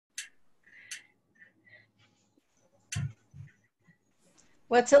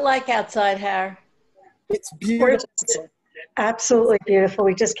What's it like outside, Har? It's beautiful. Absolutely beautiful.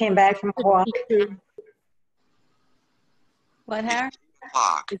 We just came back from a walk. What, Har?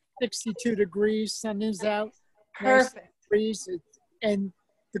 It's 62 degrees, sun is out. Perfect. Nice breeze. And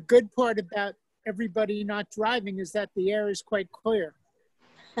the good part about everybody not driving is that the air is quite clear.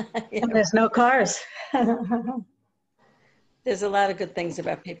 Yeah. And there's no cars. There's a lot of good things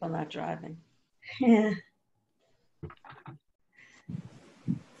about people not driving. Yeah.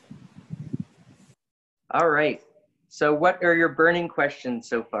 All right. So what are your burning questions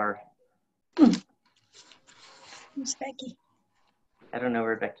so far? Who's Becky? I don't know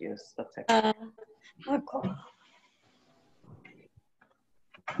where Becky is. Let's check. Oh, cool.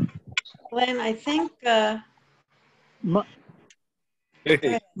 Glenn, I think, My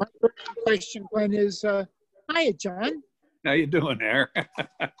Hey, question, Glenn, is, hiya, John. how you doing there?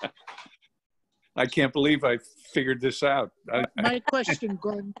 I can't believe I figured this out. My question,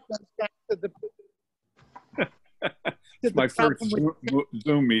 Glenn, goes back to the It's my first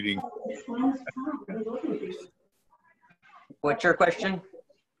Zoom meeting. What's your question?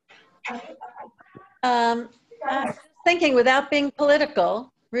 I was thinking without being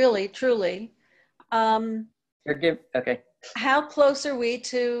political, really, truly, Okay. how close are we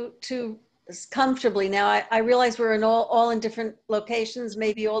to comfortably? Now, I realize we're in all in different locations,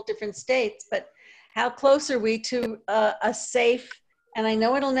 maybe all different states, but how close are we to a safe, and I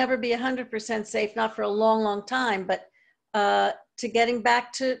know it'll never be 100% safe, not for a long, long time, but to getting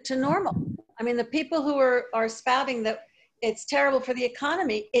back to normal. I mean, the people who are spouting that it's terrible for the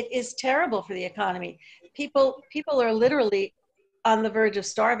economy, it is terrible for the economy. People are literally on the verge of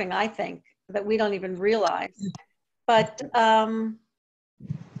starving, I think, that we don't even realize. But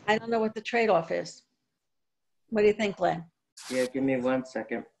I don't know what the trade-off is. What do you think, Glenn? Yeah, give me 1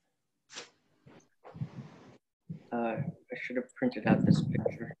 second. I should have printed out this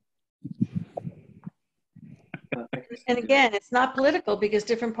picture. And again, it's not political because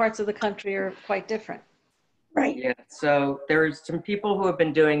different parts of the country are quite different. Right. Yeah, so there's some people who have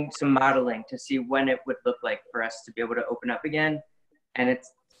been doing some modeling to see when it would look like for us to be able to open up again. And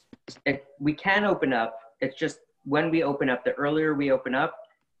we can open up. It's just when we open up, the earlier we open up,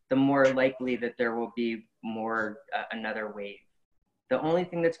 the more likely that there will be another wave. The only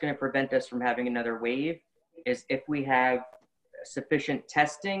thing that's going to prevent us from having another wave is if we have sufficient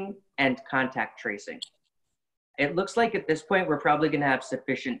testing and contact tracing. It looks like at this point, we're probably going to have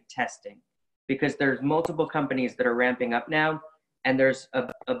sufficient testing because there's multiple companies that are ramping up now. And there's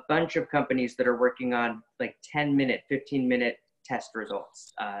a bunch of companies that are working on like 10-minute, 15-minute test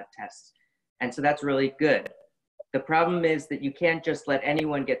results, tests. And so that's really good. The problem is that you can't just let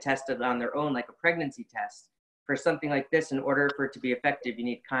anyone get tested on their own like a pregnancy test. For something like this, in order for it to be effective, you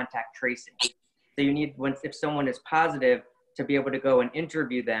need contact tracing. So you need, if someone is positive, to be able to go and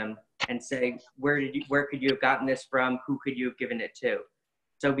interview them and say, where could you have gotten this from? Who could you have given it to?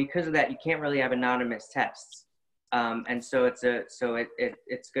 So because of that, you can't really have anonymous tests. And so that's the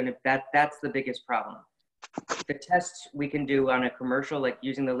biggest problem. The tests we can do on a commercial, like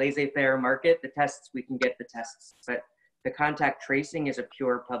using the laissez-faire market, the tests, we can get the tests, but the contact tracing is a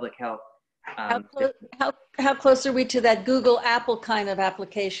pure public health. How close are we to that Google, Apple kind of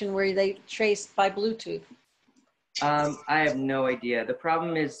application where they trace by Bluetooth? I have no idea. The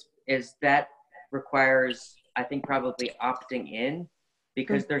problem is that requires, I think, probably opting in,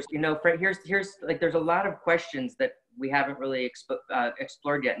 because there's, here's like, there's a lot of questions that we haven't really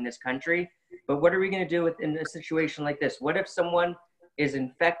explored yet in this country. But what are we going to do in a situation like this? What if someone is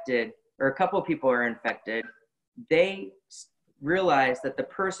infected, or a couple of people are infected? They realize that the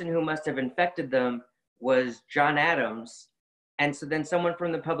person who must have infected them was John Adams. And so then someone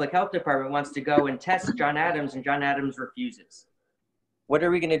from the public health department wants to go and test John Adams, and John Adams refuses. What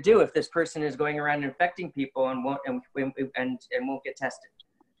are we going to do if this person is going around infecting people and won't get tested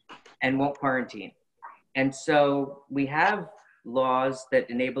and won't quarantine? And so we have laws that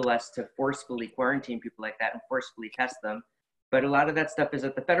enable us to forcefully quarantine people like that and forcefully test them. But a lot of that stuff is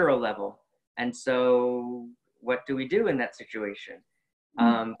at the federal level. And so what do we do in that situation?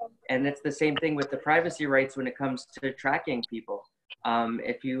 And it's the same thing with the privacy rights when it comes to tracking people.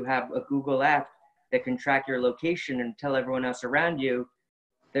 If you have a Google app that can track your location and tell everyone else around you,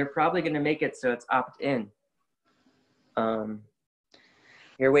 they're probably going to make it so it's opt-in.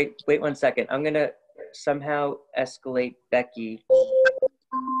 Here, wait 1 second. I'm going to somehow escalate Becky.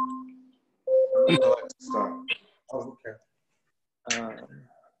 Oh, okay.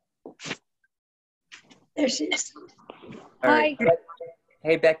 There she is. All right.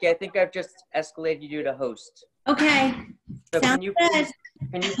 Hey, Becky, I think I've just escalated you to host. Okay. So Sounds good.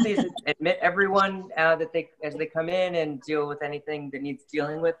 can you please admit everyone that as they come in and deal with anything that needs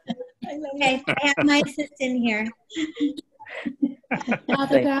dealing with? Okay, I have my assistant here.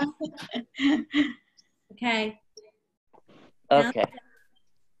 Thank Okay. Okay.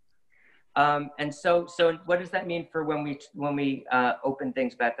 And so what does that mean for when we open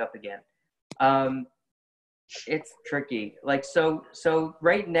things back up again? It's tricky. Like, so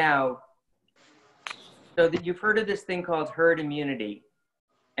right now, so that you've heard of this thing called herd immunity,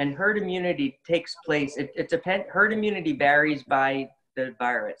 and herd immunity takes place. Herd immunity varies by the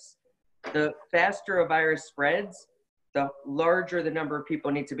virus. The faster a virus spreads, the larger the number of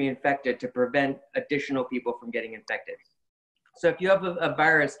people need to be infected to prevent additional people from getting infected. So if you have a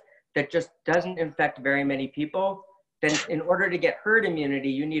virus that just doesn't infect very many people, then in order to get herd immunity,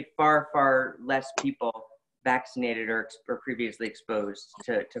 you need far, far less people vaccinated or previously exposed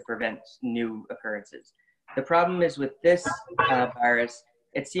to prevent new occurrences. The problem is with this virus,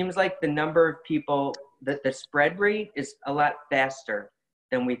 it seems like the number of people, that the spread rate is a lot faster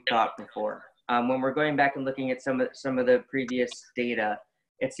than we thought before. When we're going back and looking at some of the previous data,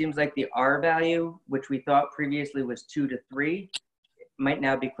 it seems like the R value, which we thought previously was 2 to 3, might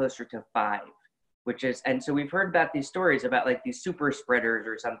now be closer to 5, which is, and so we've heard about these stories about like these super spreaders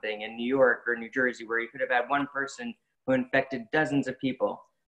or something in New York or New Jersey, where you could have had one person who infected dozens of people.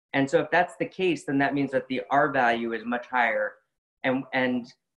 And so if that's the case, then that means that the R value is much higher. And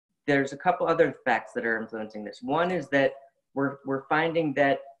there's a couple other facts that are influencing this. One is that we're finding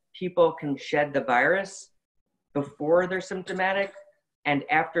that people can shed the virus before they're symptomatic, and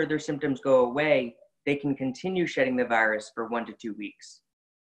after their symptoms go away, they can continue shedding the virus for 1 to 2 weeks.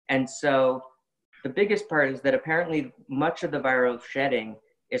 And so the biggest part is that apparently much of the viral shedding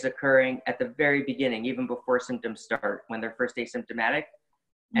is occurring at the very beginning, even before symptoms start, when they're first asymptomatic.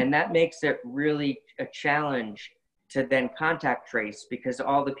 And that makes it really a challenge to then contact trace, because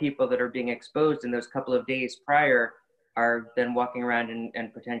all the people that are being exposed in those couple of days prior are then walking around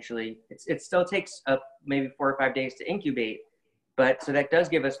and potentially, it still takes maybe 4 or 5 days to incubate. But so that does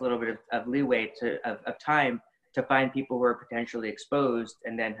give us a little bit of leeway of time to find people who are potentially exposed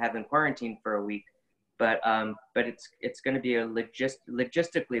and then have them quarantined for a week. But it's going to be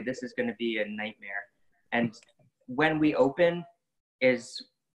logistically, this is going to be a nightmare. And when we open is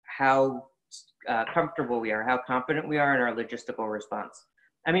how comfortable we are, how confident we are in our logistical response.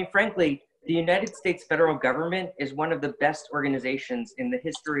 I mean, frankly, the United States federal government is one of the best organizations in the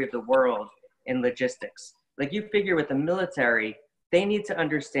history of the world in logistics. Like, you figure with the military, they need to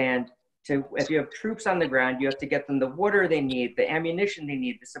understand if you have troops on the ground, you have to get them the water they need, the ammunition they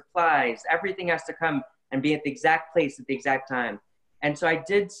need, the supplies, everything has to come and be at the exact place at the exact time. And so I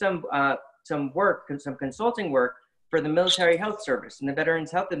did some work, some consulting work for the Military Health Service and the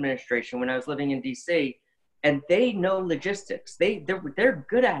Veterans Health Administration when I was living in DC, and they know logistics. They're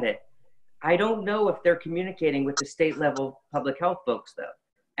good at it. I don't know if they're communicating with the state level public health folks though.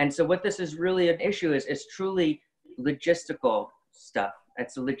 And so what this is really an issue is truly logistical stuff.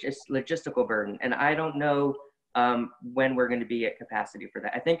 It's a logistical burden. And I don't know when we're going to be at capacity for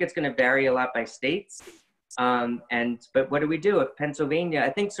that. I think it's going to vary a lot by states. But what do we do if Pennsylvania, I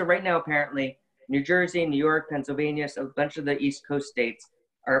think so right now, apparently New Jersey, New York, Pennsylvania, so a bunch of the East Coast states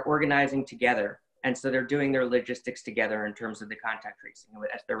are organizing together. And so they're doing their logistics together in terms of the contact tracing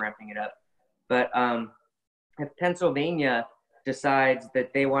as they're ramping it up. But if Pennsylvania decides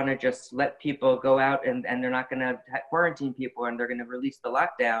that they want to just let people go out and they're not going to quarantine people and they're going to release the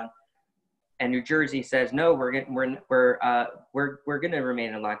lockdown, and New Jersey says no, we're going to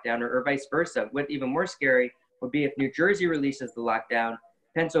remain in lockdown, or vice versa. What even more scary would be if New Jersey releases the lockdown,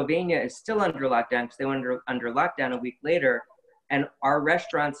 Pennsylvania is still under lockdown because they went under lockdown a week later, and our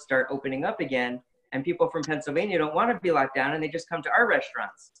restaurants start opening up again, and people from Pennsylvania don't want to be locked down and they just come to our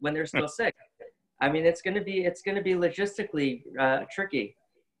restaurants when they're still sick. I mean, it's going to be logistically tricky.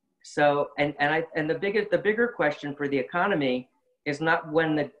 So, and the bigger question for the economy is not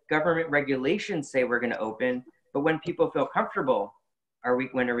when the government regulations say we're going to open, but when people feel comfortable.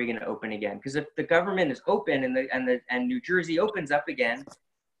 When are we going to open again? Because if the government is open and New Jersey opens up again,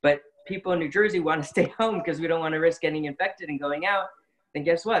 but people in New Jersey want to stay home because we don't want to risk getting infected and going out, then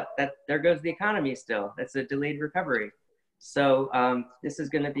guess what? There goes the economy still. That's a delayed recovery. So this is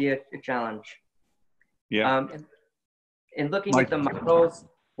going to be a challenge. Yeah. In looking at the models,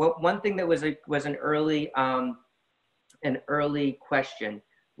 one thing that was an early question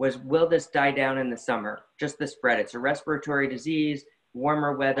was, will this die down in the summer? Just the spread. It's a respiratory disease,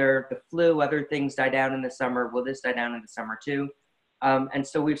 warmer weather, the flu, other things die down in the summer. Will this die down in the summer too? And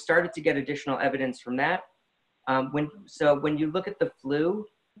so we've started to get additional evidence from that. When you look at the flu,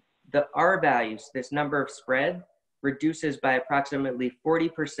 the R values, this number of spread, reduces by approximately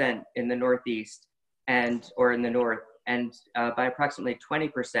 40% in the Northeast or in the North, and by approximately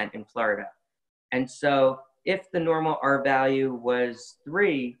 20% in Florida. And so if the normal R value was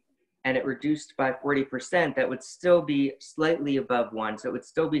 3 and it reduced by 40%, that would still be slightly above 1. So it would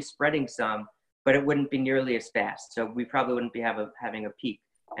still be spreading some, but it wouldn't be nearly as fast. So we probably wouldn't be having a peak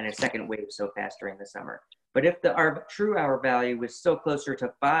and a second wave so fast during the summer. But if the true R value was still closer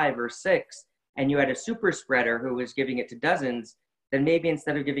to 5 or 6, and you had a super spreader who was giving it to dozens, then maybe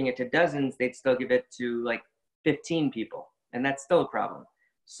instead of giving it to dozens, they'd still give it to like 15 people. And that's still a problem.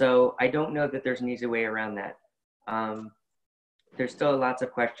 So I don't know that there's an easy way around that. There's still lots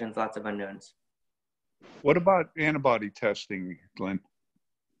of questions, lots of unknowns. What about antibody testing, Glenn?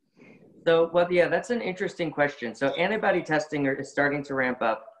 So, well, yeah, that's an interesting question. So antibody testing is starting to ramp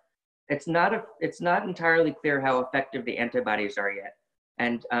up. It's not entirely clear how effective the antibodies are yet.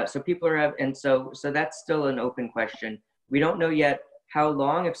 And so people so that's still an open question. We don't know yet how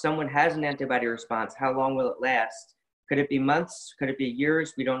long, if someone has an antibody response, how long will it last? Could it be months? Could it be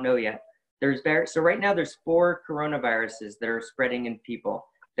years? We don't know yet. So right now there's 4 coronaviruses that are spreading in people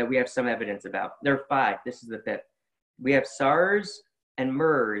that we have some evidence about. There are 5, this is the 5th. We have SARS and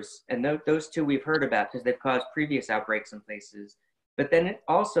MERS, and those 2 we've heard about because they've caused previous outbreaks in places. But then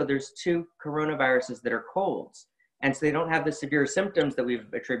also there's 2 coronaviruses that are colds. And so they don't have the severe symptoms that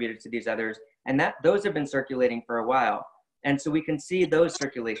we've attributed to these others. And those have been circulating for a while. And so we can see those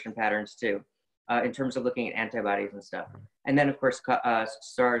circulation patterns too, in terms of looking at antibodies and stuff. And then of course,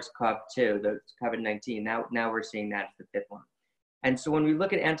 SARS-CoV-2, the COVID-19, now we're seeing that, the 5th one. And so when we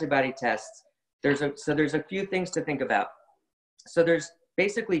look at antibody tests, there's a few things to think about. So there's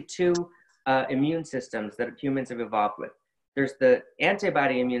basically 2 immune systems that humans have evolved with. There's the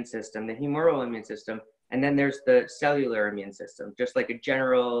antibody immune system, the humoral immune system, and then there's the cellular immune system, just like a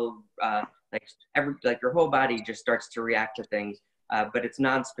general, like your whole body just starts to react to things, but it's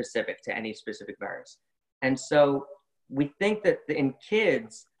non-specific to any specific virus. And so we think that in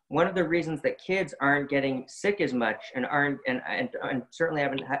kids, one of the reasons that kids aren't getting sick as much and certainly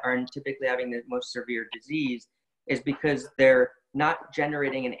aren't typically having the most severe disease is because they're not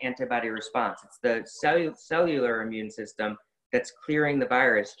generating an antibody response. It's the cellular immune system that's clearing the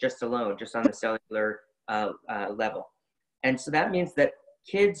virus just on the cellular level. And so that means that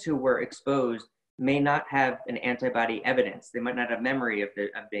kids who were exposed may not have an antibody evidence. They might not have memory of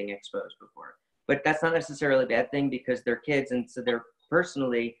being exposed before. But that's not necessarily a bad thing because they're kids, and so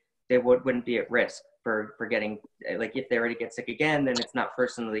they wouldn't be at risk for getting, like if they already get sick again, then it's not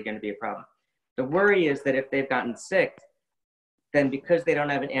personally going to be a problem. The worry is that if they've gotten sick, then because they don't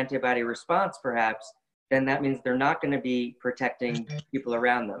have an antibody response perhaps, then that means they're not going to be protecting people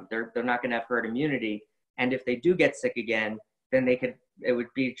around them. They're not going to have herd immunity. And if they do get sick again, then it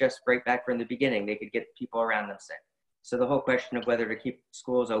would be just right back from the beginning. They could get people around them sick. So the whole question of whether to keep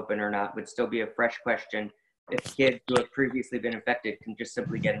schools open or not would still be a fresh question if kids who have previously been infected can just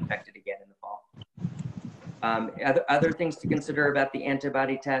simply get infected again in the fall. Other things to consider about the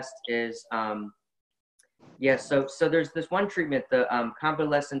antibody test is, so there's this one treatment, the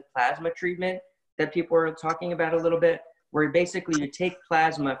convalescent plasma treatment that people are talking about a little bit, where basically you take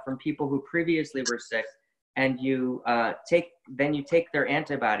plasma from people who previously were sick and you take their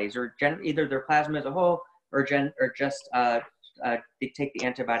antibodies or either their plasma as a whole or just they take the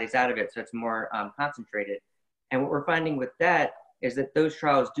antibodies out of it so it's more concentrated. And what we're finding with that is that those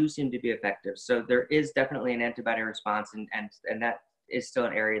trials do seem to be effective. So there is definitely an antibody response, and that is still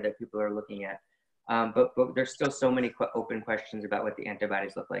an area that people are looking at. But there's still so many open questions about what the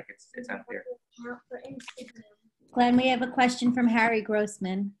antibodies look like. It's unclear. Glenn, we have a question from Harry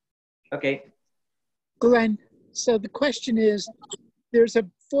Grossman. Okay. Glenn, so the question is, there's a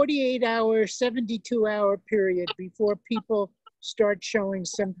 48-hour, 72-hour period before people start showing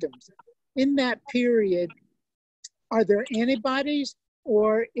symptoms. In that period, are there antibodies,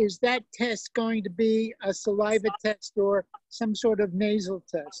 or is that test going to be a saliva test or some sort of nasal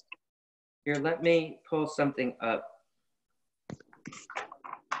test? Here, let me pull something up.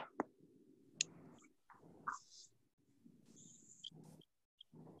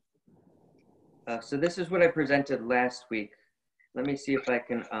 So this is what I presented last week. Let me see if I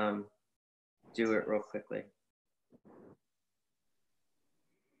can do it real quickly.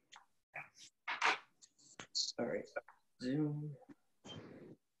 All right, Zoom.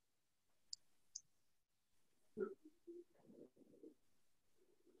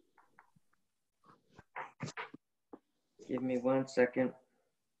 Give me 1 second.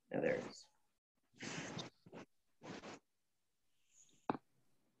 Oh, there it is.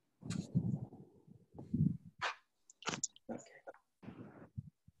 Okay.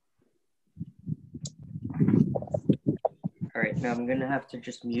 All right, now I'm gonna have to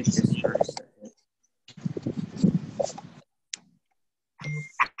just mute this for a second.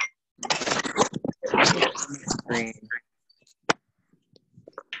 Screen.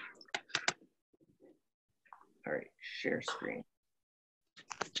 All right, share screen.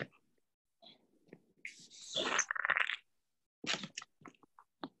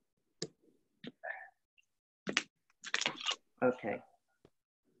 Okay.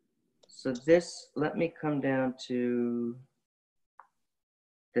 So this, let me come down to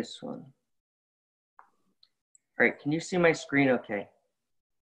this one. All right, can you see my screen okay?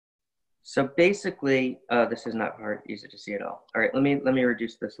 So basically, this is not hard, easy to see at all. All right, let me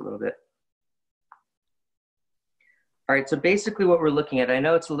reduce this a little bit. All right, so basically what we're looking at, I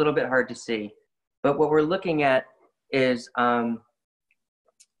know it's a little bit hard to see, but what we're looking at is, so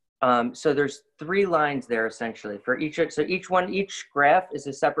there's 3 lines there essentially for each, so each graph is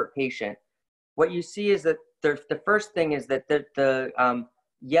a separate patient. What you see is that the first thing is that the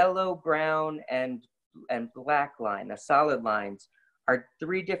yellow, brown, and black line, the solid lines, are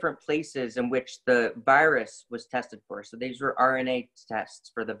 3 different places in which the virus was tested for. So these were RNA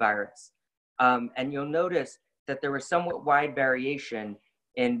tests for the virus. And you'll notice that there was somewhat wide variation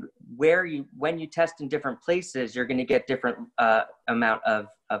in when you test in different places, you're gonna get different amount of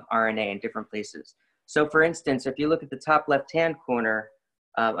RNA in different places. So for instance, if you look at the top left-hand corner,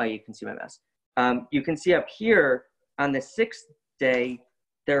 oh, you can see my mouse. You can see up here on the 6th day,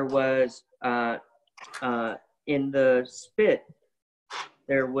 there was, in the spit,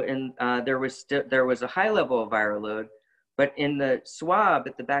 there was a high level of viral load, but in the swab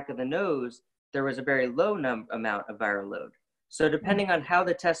at the back of the nose, there was a very low amount of viral load. So depending on how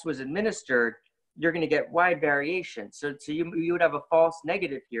the test was administered, you're going to get wide variation. So you would have a false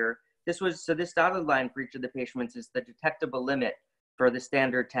negative here. So this dotted line for each of the patients is the detectable limit for the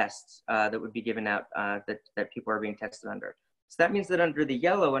standard tests that would be given out that people are being tested under. So that means that under the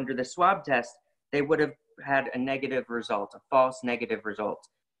yellow, under the swab test, they would have had a negative result, a false negative result,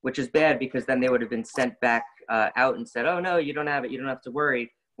 which is bad because then they would have been sent back out and said, oh no, you don't have it, you don't have to worry,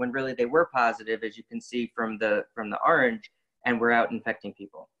 when really they were positive, as you can see from the orange, and we're out infecting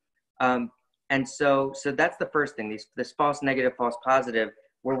people. And so that's the first thing, this false negative, false positive,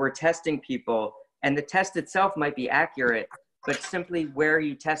 where we're testing people, and the test itself might be accurate, but simply where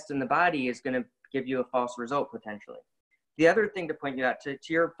you test in the body is going to give you a false result potentially. The other thing to point out, to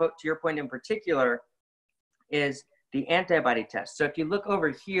your point in particular, is the antibody test. So if you look over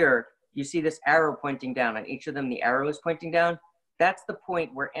here, you see this arrow pointing down. On each of them, the arrow is pointing down. That's the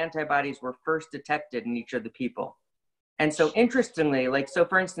point where antibodies were first detected in each of the people. And so interestingly, like, so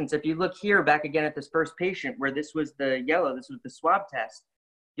for instance, if you look here back again at this first patient where this was the yellow, this was the swab test,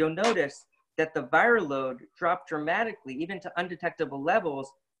 you'll notice that the viral load dropped dramatically, even to undetectable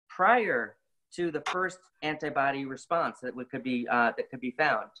levels prior to the first antibody response that could be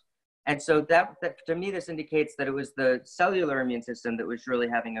found. And so that to me, this indicates that it was the cellular immune system that was really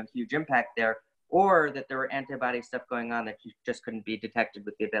having a huge impact there, or that there were antibody stuff going on that just couldn't be detected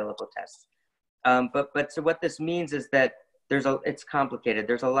with the available tests. But so what this means is that it's complicated.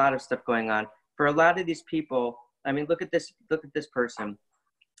 There's a lot of stuff going on for a lot of these people. I mean, look at this person.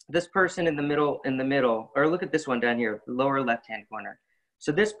 This person in the middle, or look at this one down here, the lower left-hand corner.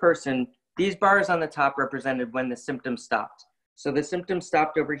 So this person, these bars on the top represented when the symptoms stopped. So the symptoms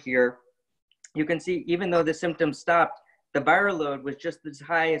stopped over here. You can see, even though the symptoms stopped, the viral load was just as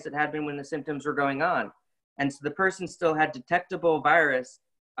high as it had been when the symptoms were going on. And so the person still had detectable virus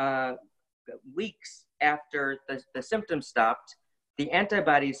weeks after the symptoms stopped. The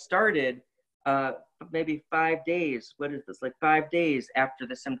antibodies started maybe 5 days. What is this? Like 5 days after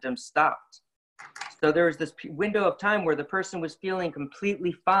the symptoms stopped. So there was this window of time where the person was feeling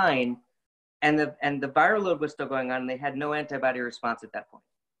completely fine, and the viral load was still going on, and they had no antibody response at that point.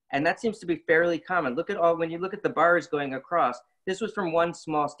 And that seems to be fairly common. When you look at the bars going across, this was from one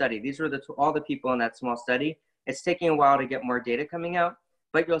small study. These were all the people in that small study. It's taking a while to get more data coming out,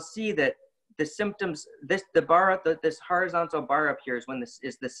 but you'll see that the symptoms, this horizontal bar up here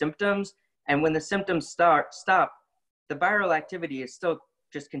is the symptoms, and when the symptoms stop, the viral activity is still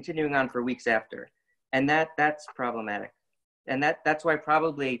just continuing on for weeks after, and that's problematic. And that's why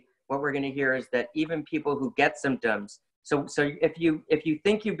probably what we're going to hear is that even people who get symptoms, so if you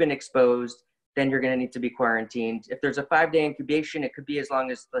think you've been exposed, then you're going to need to be quarantined. If there's a 5-day incubation, it could be as long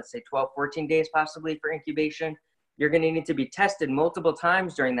as, let's say, 12, 14 days possibly for incubation. You're going to need to be tested multiple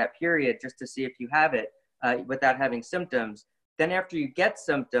times during that period just to see if you have it without having symptoms. Then after you get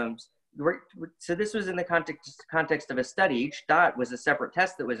symptoms, so this was in the context of a study. Each dot was a separate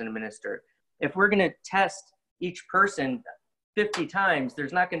test that was administered. If we're going to test each person 50 times,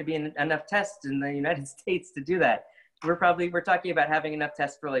 there's not going to be enough tests in the United States to do that. we're talking about having enough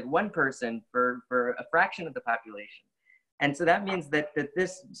tests for like one person for a fraction of the population. And so that means that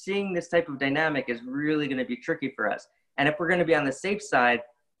seeing this type of dynamic is really going to be tricky for us. And if we're going to be on the safe side,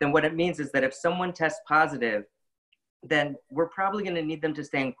 then what it means is that if someone tests positive, then we're probably going to need them to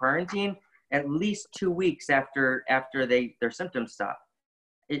stay in quarantine at least 2 weeks after their symptoms stop,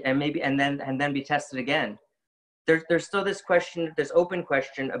 and then be tested again. There's still this open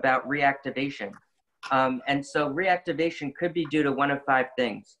question about reactivation. And so reactivation could be due to one of 5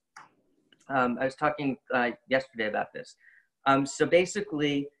 things. I was talking yesterday about this. So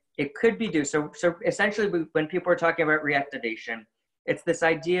basically, it could be due. So essentially, when people are talking about reactivation, it's this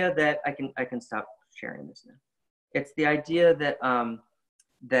idea that I can stop sharing this now. It's the idea that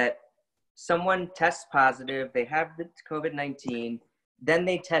that someone tests positive, they have the COVID-19, then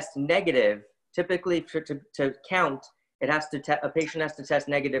they test negative. Typically, to count, a patient has to test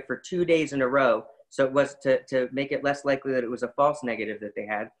negative for 2 days in a row. So it was to make it less likely that it was a false negative that they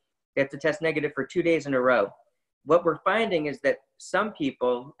had. They have to test negative for 2 days in a row. What we're finding is that some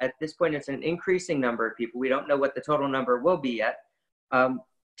people, at this point, it's an increasing number of people, we don't know what the total number will be yet,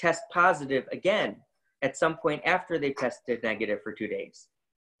 test positive again at some point after they tested negative for 2 days.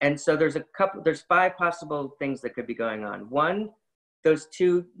 And so there's 5 possible things that could be going on. One, those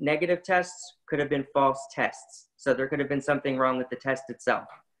 2 negative tests could have been false tests. So there could have been something wrong with the test itself.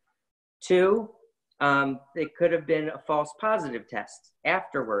 2, it could have been a false positive test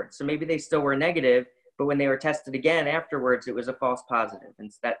afterwards. So maybe they still were negative, but when they were tested again afterwards, it was a false positive.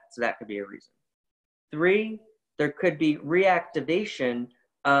 And so that could be a reason. 3, there could be reactivation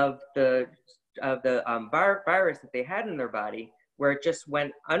of the virus that they had in their body, where it just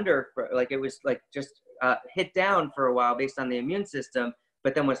went under, like it was like just hit down for a while based on the immune system,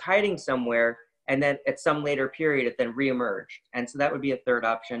 but then was hiding somewhere. And then at some later period, it then reemerged. And so that would be a 3rd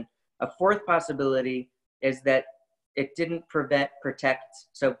option. A 4th possibility is that it didn't protect.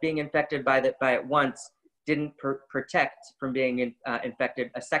 So being infected by it once didn't protect from being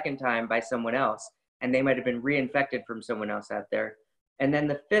infected a 2nd time by someone else. And they might have been reinfected from someone else out there. And then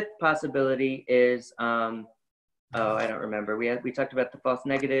the 5th possibility is, I don't remember. We talked about the false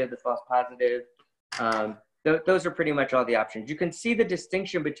negative, the false positive. Those are pretty much all the options. You can see the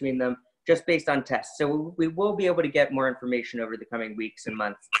distinction between them just based on tests. So we will be able to get more information over the coming weeks and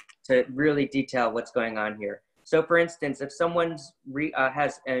months to really detail what's going on here. So for instance, if someone's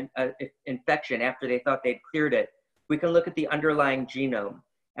has an infection after they thought they'd cleared it, we can look at the underlying genome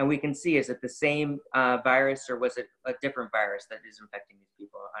and we can see, is it the same virus or was it a different virus that is infecting these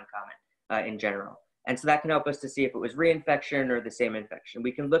people uncommon in general? And so that can help us to see if it was reinfection or the same infection.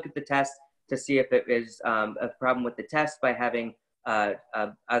 We can look at the test to see if it is a problem with the test by having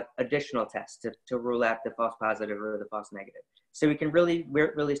additional tests to rule out the false positive or the false negative. So we can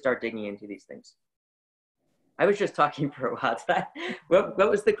really start digging into these things. I was just talking for a while. What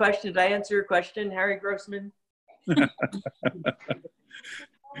was the question? Did I answer your question, Harry Grossman?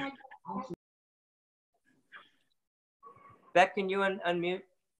 Beck, can you unmute?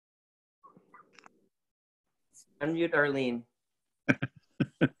 Unmute Arlene.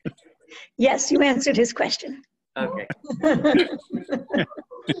 Yes, you answered his question. Okay.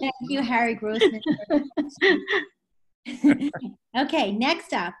 Thank you, Harry Grossman. Okay,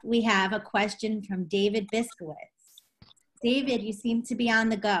 next up, we have a question from David Biskowitz. David, you seem to be on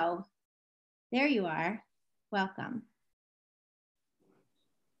the go. There you are. Welcome.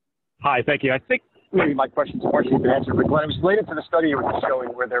 Hi, thank you. I think maybe my question's partially been answered, but Glenn, it was related to the study you were showing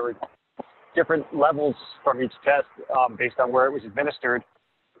where there were different levels from each test based on where it was administered.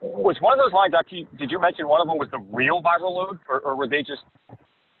 Was one of those lines actually, did you mention one of them was the real viral load, or were they just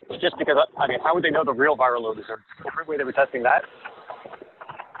because, I mean, how would they know the real viral load? Is there a different way they were testing that?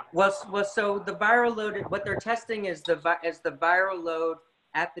 Well, so the viral load, what they're testing is the viral load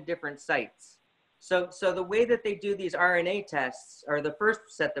at the different sites. So the way that they do these RNA tests, or the first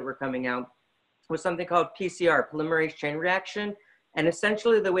set that were coming out, was something called PCR, polymerase chain reaction. And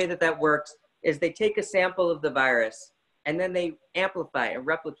essentially the way that works is they take a sample of the virus and then they amplify and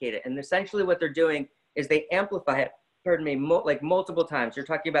replicate it. And essentially what they're doing is they amplify it, pardon me, like multiple times. You're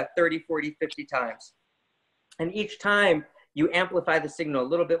talking about 30, 40, 50 times. And each time you amplify the signal a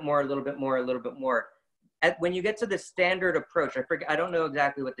little bit more, a little bit more, a little bit more. When you get to the standard approach, I don't know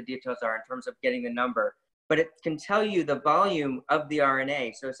exactly what the details are in terms of getting the number, but it can tell you the volume of the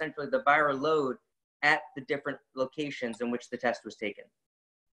RNA. So essentially the viral load at the different locations in which the test was taken.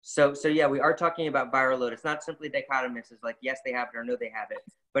 So yeah, we are talking about viral load. It's not simply dichotomous, it's like, yes, they have it or no, they have it.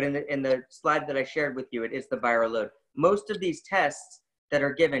 But in the slide that I shared with you, it is the viral load. Most of these tests that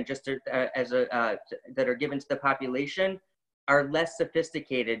are given that are given to the population are less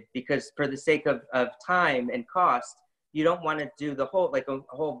sophisticated because for the sake of time and cost, you don't want to do the whole, like a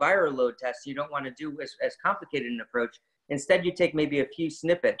whole viral load test. You don't want to do as complicated an approach. Instead, you take maybe a few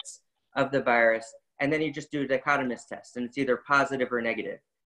snippets of the virus, and then you just do a dichotomous test, and it's either positive or negative.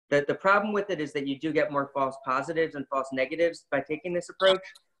 The problem with it is that you do get more false positives and false negatives by taking this approach,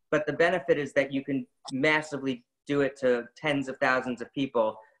 but the benefit is that you can massively do it to tens of thousands of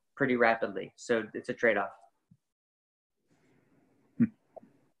people pretty rapidly. So it's a trade-off.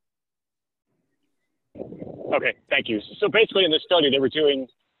 Okay, thank you. So basically in this study, they were doing,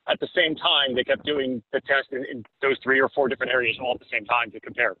 at the same time, they kept doing the test in those 3 or 4 different areas all at the same time to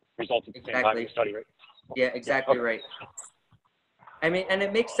compare results at the same time in the study, right? Yeah, exactly right. I mean, and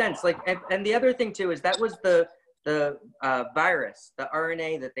it makes sense. Like, and the other thing too is that was the virus, the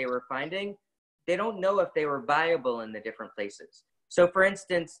RNA that they were finding. They don't know if they were viable in the different places. So for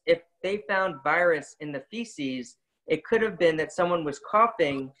instance, if they found virus in the feces, it could have been that someone was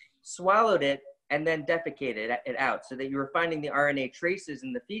coughing, swallowed it, and then defecated it out, so that you were finding the RNA traces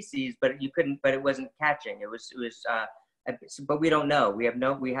in the feces, but you couldn't, but it wasn't catching. But we don't know. We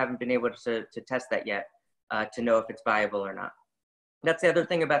haven't been able to test that yet to know if it's viable or not. That's the other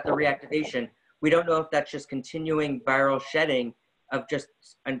thing about the reactivation. We don't know if that's just continuing viral shedding of just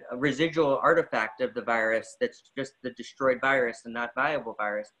a residual artifact of the virus that's just the destroyed virus and not viable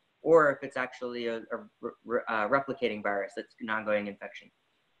virus, or if it's actually a replicating virus that's an ongoing infection.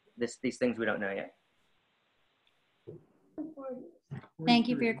 These things we don't know yet. Thank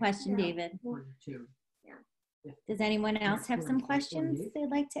you for your question, David. Does anyone else have some questions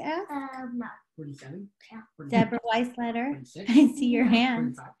they'd like to ask? Deborah Weisletter, I see your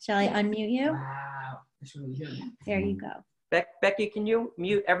hand. Shall I unmute you? There you go. Becky, can you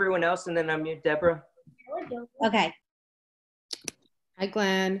mute everyone else and then unmute Deborah? Okay. Hi,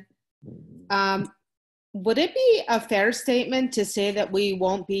 Glenn. Would it be a fair statement to say that we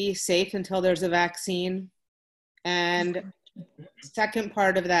won't be safe until there's a vaccine? And second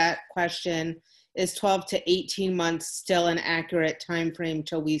part of that question, is 12 to 18 months still an accurate time frame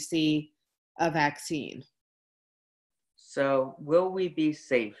till we see a vaccine? So will we be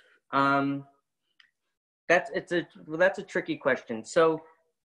safe? That's a tricky question. So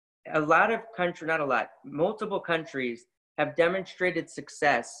a lot of countries, not a lot, multiple countries have demonstrated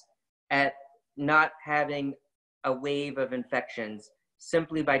success at not having a wave of infections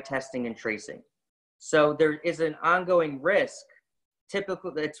simply by testing and tracing. So there is an ongoing risk.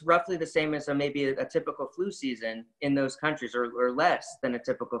 Typically, it's roughly the same as maybe a typical flu season in those countries, or less than a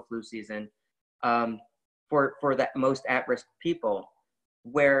typical flu season for that most at-risk people,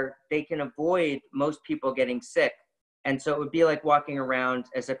 where they can avoid most people getting sick. And so it would be like walking around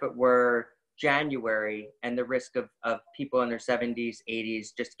as if it were January and the risk of people in their 70s,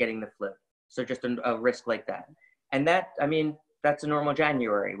 80s just getting the flu. So just a risk like that. And that, I mean, that's a normal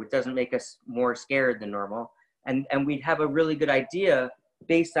January, which doesn't make us more scared than normal. And we'd have a really good idea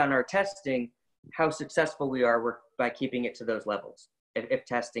based on our testing how successful we are by keeping it to those levels if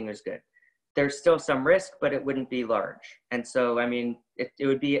testing is good. There's still some risk, but it wouldn't be large. And so, I mean, it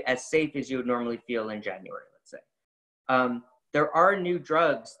would be as safe as you would normally feel in January, let's say. There are new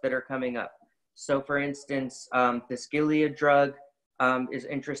drugs that are coming up. So for instance, this Gilead drug is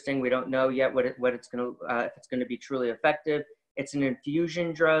interesting. We don't know yet if it's going to be truly effective. It's an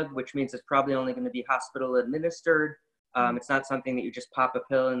infusion drug, which means it's probably only going to be hospital administered. It's not something that you just pop a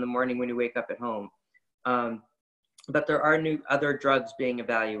pill in the morning when you wake up at home. But there are other drugs being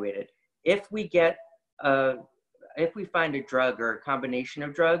evaluated. If we find a drug or a combination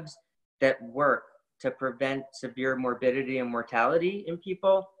of drugs that work to prevent severe morbidity and mortality in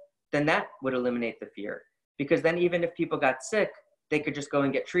people, then that would eliminate the fear. Because then even if people got sick, they could just go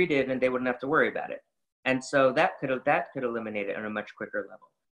and get treated and they wouldn't have to worry about it. And so that could eliminate it on a much quicker level,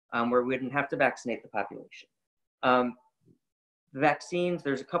 where we didn't have to vaccinate the population. Vaccines,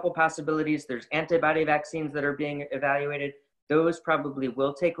 there's a couple possibilities. There's antibody vaccines that are being evaluated. Those probably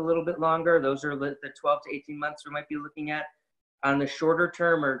will take a little bit longer. Those are the 12 to 18 months we might be looking at. On the shorter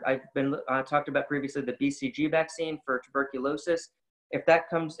term, or I've been talked about previously, the BCG vaccine for tuberculosis. If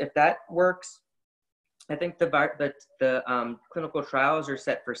that works, I think the clinical trials are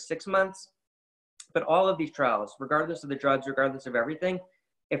set for 6 months. But all of these trials, regardless of the drugs, regardless of everything,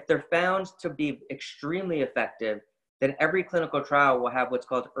 if they're found to be extremely effective, then every clinical trial will have what's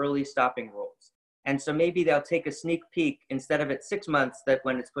called early stopping rules. And so maybe they'll take a sneak peek, instead of at 6 months, that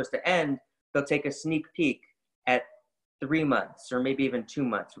when it's supposed to end, they'll take a sneak peek at 3 months, or maybe even 2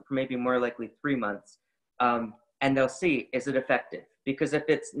 months, or maybe more likely 3 months. And they'll see, is it effective? Because if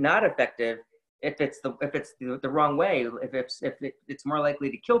it's not effective, if it's the wrong way, if it's more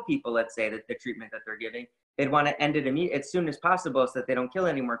likely to kill people, let's say, that the treatment that they're giving, they'd want to end it as soon as possible so that they don't kill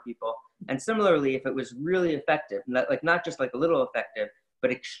any more people. And similarly, if it was really effective, not just like a little effective,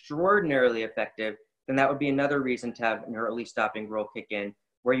 but extraordinarily effective, then that would be another reason to have an early stopping rule kick in,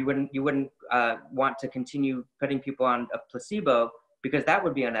 where you wouldn't want to continue putting people on a placebo, because that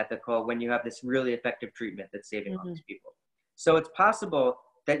would be unethical when you have this really effective treatment that's saving all these people. So it's possible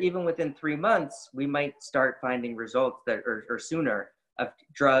that even within 3 months, we might start finding results that or sooner of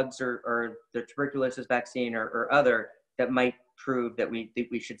drugs or the tuberculosis vaccine or other that might prove that we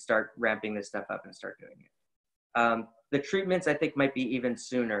should start ramping this stuff up and start doing it. The treatments, I think, might be even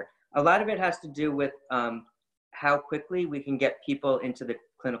sooner. A lot of it has to do with how quickly we can get people into the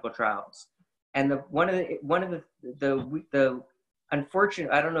clinical trials. And one of the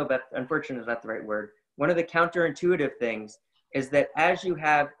unfortunate, I don't know about unfortunate is not the right word. One of the counterintuitive things is that as you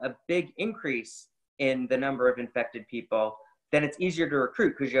have a big increase in the number of infected people, then it's easier to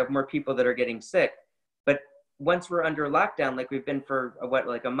recruit because you have more people that are getting sick. But once we're under lockdown, like we've been for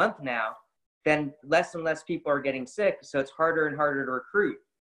like a month now, then less and less people are getting sick. So it's harder and harder to recruit.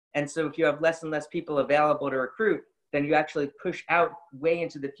 And so if you have less and less people available to recruit, then you actually push out way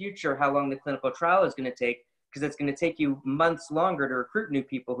into the future how long the clinical trial is going to take, because it's going to take you months longer to recruit new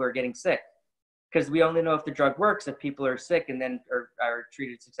people who are getting sick. Because we only know if the drug works if people are sick and then are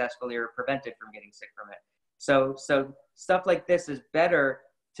treated successfully or prevented from getting sick from it. So stuff like this is better.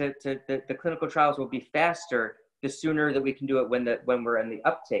 The clinical trials will be faster the sooner that we can do it when we're in the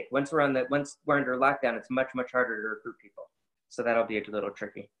uptake. Once we're under lockdown, it's much harder to recruit people. So that'll be a little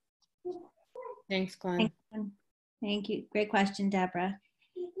tricky. Thanks, Glenn. Thank you. Great question, Deborah.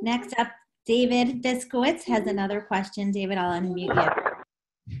 Next up, David Biskowitz has another question. David, I'll unmute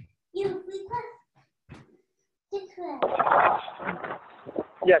you.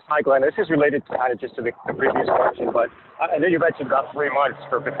 Yes, hi, Glenn. This is related to kind of just to the previous question, but I know you mentioned about 3 months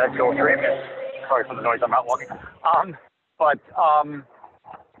for potential treatment. Sorry for the noise, I'm out walking.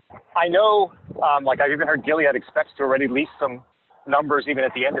 I know, like I've even heard Gilead expects to already release some numbers even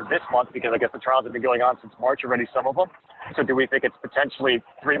at the end of this month, because I guess the trials have been going on since March already, some of them. So do we think it's potentially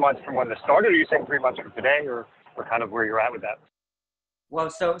 3 months from when this started, or are you saying 3 months from today, or kind of where you're at with that? Well,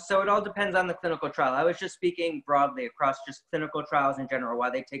 so it all depends on the clinical trial. I was just speaking broadly across just clinical trials in general, why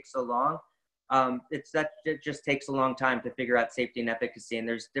they take so long. It just takes a long time to figure out safety and efficacy, and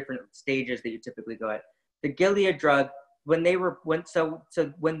there's different stages that you typically go at. The Gilead drug, when they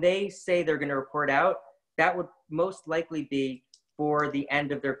say they're going to report out, that would most likely be for the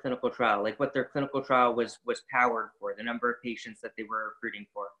end of their clinical trial, like what their clinical trial was powered for, the number of patients that they were recruiting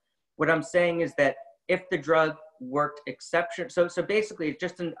for. What I'm saying is that if the drug worked so basically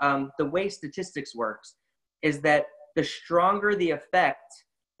just the way statistics works is that the stronger the effect,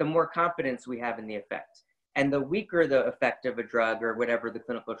 the more confidence we have in the effect. And the weaker the effect of a drug or whatever the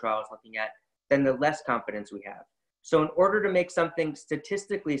clinical trial is looking at, then the less confidence we have. So in order to make something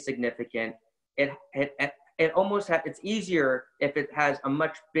statistically significant, it's easier if it has a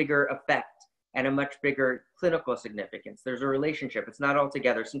much bigger effect and a much bigger clinical significance. There's a relationship. It's not all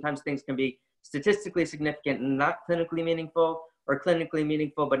together. Sometimes things can be statistically significant and not clinically meaningful, or clinically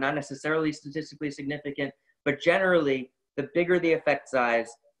meaningful but not necessarily statistically significant. But generally, the bigger the effect size,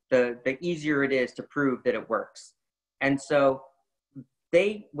 the easier it is to prove that it works. And so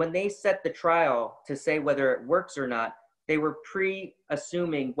when they set the trial to say whether it works or not, they were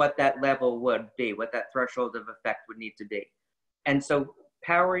pre-assuming what that level would be, what that threshold of effect would need to be. And so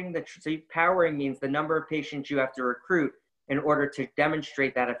powering means the number of patients you have to recruit in order to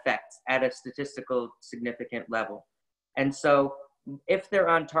demonstrate that effect at a statistical significant level. And so if they're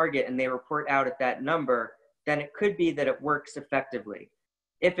on target and they report out at that number, then it could be that it works effectively.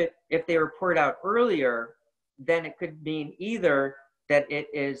 If they report out earlier, then it could mean either that it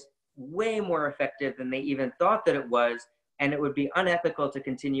is way more effective than they even thought that it was, and it would be unethical to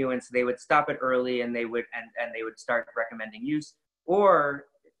continue, and so they would stop it early and they would start recommending use, or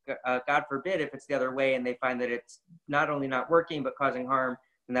God forbid, if it's the other way and they find that it's not only not working but causing harm,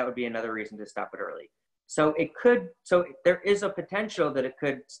 then that would be another reason to stop it early. So there is a potential that it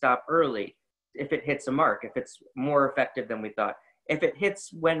could stop early if it hits a mark, if it's more effective than we thought. If it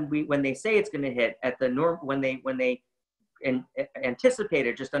hits when they say it's going to hit at the norm, when they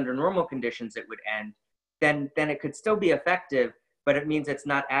anticipated just under normal conditions it would end, then it could still be effective, but it means it's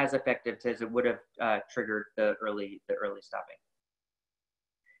not as effective as it would have triggered the early stopping.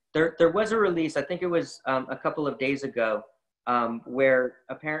 There was a release, I think it was a couple of days ago, where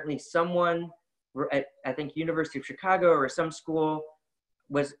apparently someone at, I think, University of Chicago or some school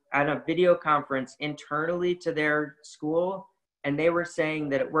was at a video conference internally to their school, and they were saying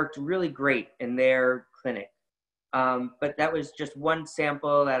that it worked really great in their clinic. But that was just one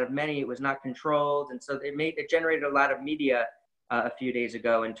sample out of many. It was not controlled, and so it generated a lot of media a few days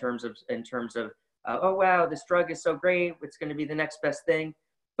ago in terms of oh wow, this drug is so great, it's going to be the next best thing.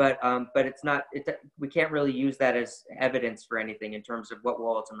 But it's not. We can't really use that as evidence for anything in terms of what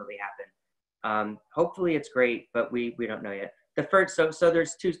will ultimately happen. Hopefully it's great, but we don't know yet. The first, so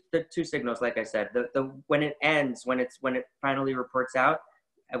there's two signals, like I said. The when it ends, when it finally reports out,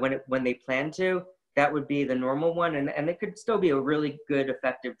 when they plan to, that would be the normal one, and it could still be a really good,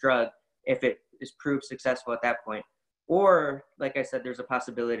 effective drug if it is proved successful at that point. Or, like I said, there's a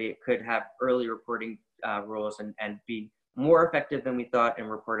possibility it could have early reporting rules and be more effective than we thought and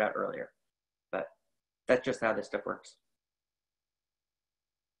report out earlier. But that's just how this stuff works.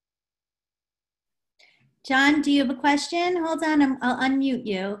 John, do you have a question? Hold on, I'll unmute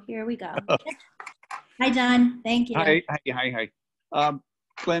you. Here we go. Hi, John. Thank you. Hi.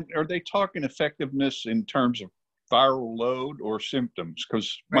 Glenn, are they talking effectiveness in terms of viral load or symptoms?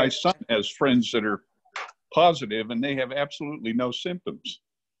 Because my son has friends that are positive and they have absolutely no symptoms.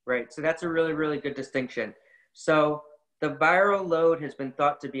 Right. So that's a really, really good distinction. So the viral load has been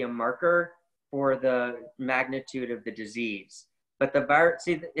thought to be a marker for the magnitude of the disease. But the virus,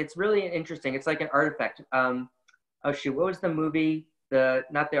 see, it's really interesting. It's like an artifact. Oh shoot, what was the movie?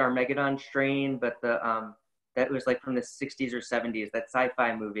 Not the Armageddon strain, but that was like from the 60s or 70s, that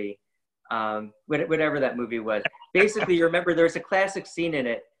sci-fi movie, whatever that movie was. Basically, you remember there was a classic scene in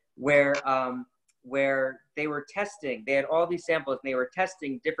it where they were testing, they had all these samples and they were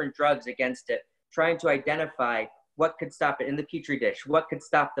testing different drugs against it, trying to identify what could stop it in the Petri dish, what could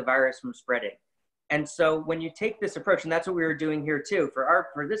stop the virus from spreading. And so when you take this approach, and that's what we were doing here too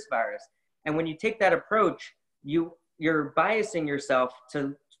for this virus, and when you take that approach, you're biasing yourself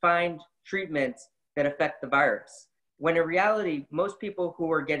to find treatments that affect the virus. When in reality, most people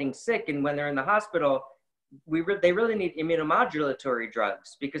who are getting sick and when they're in the hospital, they really need immunomodulatory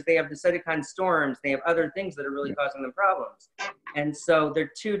drugs because they have the cytokine storms, they have other things that are really causing them problems. And so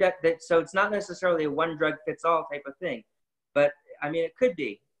they're so it's not necessarily a one drug fits all type of thing, but I mean, it could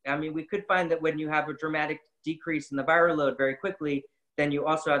be. I mean, we could find that when you have a dramatic decrease in the viral load very quickly, then you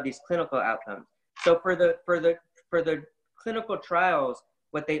also have these clinical outcomes. So for the clinical trials,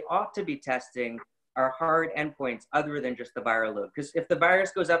 what they ought to be testing are hard endpoints other than just the viral load. Because if the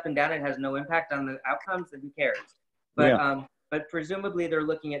virus goes up and down, it has no impact on the outcomes, then who cares? But but presumably they're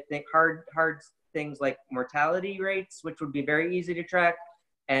looking at hard things like mortality rates, which would be very easy to track,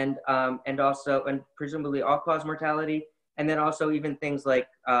 and presumably all-cause mortality, and then also even things like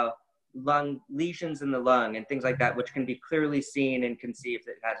lung lesions in the lung and things like that, which can be clearly seen and can see if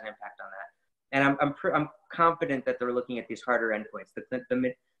it has an impact on that. And I'm confident that they're looking at these harder endpoints,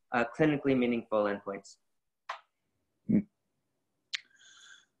 the clinically meaningful endpoints.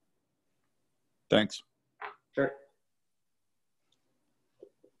 Thanks. Sure.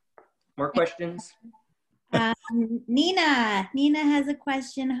 More questions? Nina has a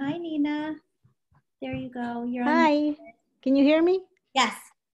question. Hi, Nina. There you go. You're on. Hi. Can you hear me? Yes.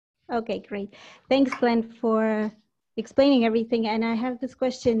 Okay, great. Thanks, Glenn, for explaining everything. And I have this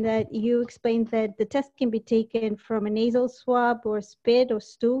question that you explained that the test can be taken from a nasal swab or spit or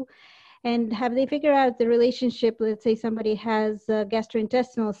stool. And have they figured out the relationship? Let's say somebody has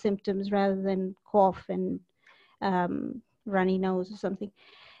gastrointestinal symptoms rather than cough and runny nose or something.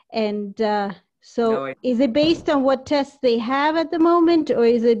 And so is it based on what tests they have at the moment, or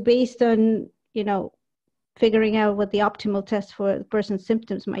is it based on, figuring out what the optimal test for the person's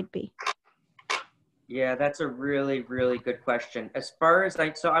symptoms might be? Yeah, that's a really, really good question. As far as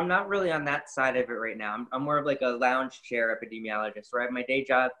so I'm not really on that side of it right now. I'm more of like a lounge chair epidemiologist where I have my day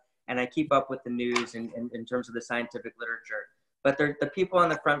job and I keep up with the news in terms of the scientific literature. But the people on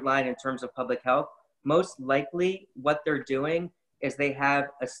the front line in terms of public health, most likely what they're doing is they have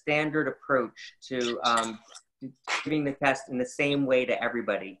a standard approach to giving the test in the same way to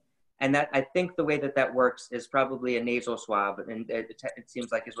everybody. And that, I think the way that works is probably a nasal swab, and it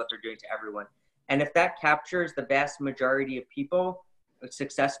seems like is what they're doing to everyone. And if that captures the vast majority of people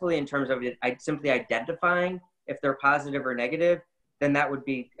successfully in terms of simply identifying if they're positive or negative, then that would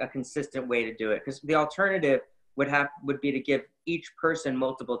be a consistent way to do it. Because the alternative would be to give each person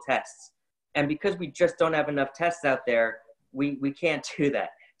multiple tests. And because we just don't have enough tests out there, we can't do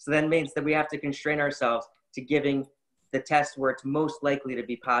that. So that means that we have to constrain ourselves to giving the test where it's most likely to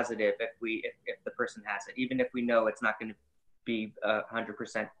be positive if the person has it, even if we know it's not going to be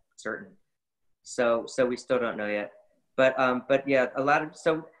 100% certain. So we still don't know yet. But yeah,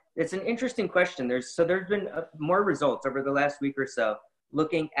 so it's an interesting question. There's been more results over the last week or so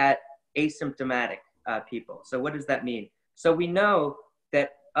looking at asymptomatic people. So what does that mean? So we know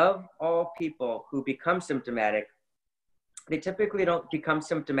that of all people who become symptomatic, they typically don't become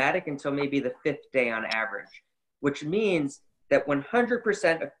symptomatic until maybe the 5th day on average, which means that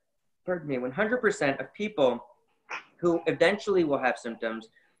 100% of, 100% of people who eventually will have symptoms,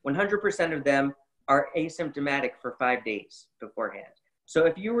 100% of them are asymptomatic for 5 days beforehand. So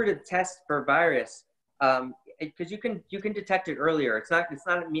if you were to test for virus, because you can detect it earlier, it's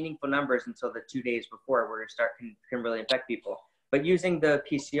not meaningful numbers until the 2 days before where it can really infect people. But using the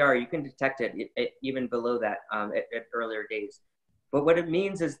PCR, you can detect it even below that at earlier days. But what it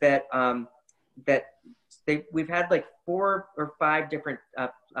means is that we've had like 4 or 5 different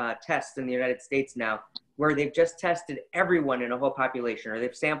tests in the United States now where they've just tested everyone in a whole population, or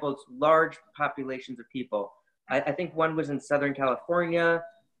they've sampled large populations of people. I think one was in Southern California,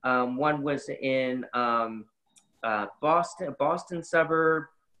 one was in Boston suburb,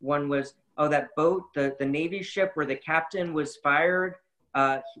 one was, that boat, the Navy ship where the captain was fired.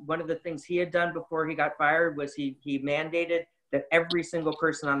 One of the things he had done before he got fired was he mandated that every single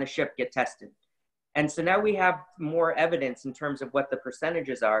person on the ship get tested. And so now we have more evidence in terms of what the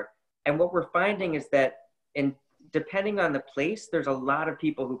percentages are. And what we're finding is that depending on the place, there's a lot of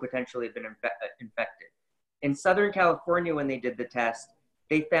people who potentially have been infected. In Southern California, when they did the test,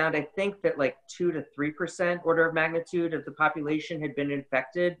 they found, I think, that like 2 to 3% order of magnitude of the population had been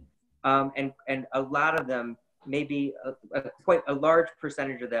infected. And a lot of them, maybe quite a large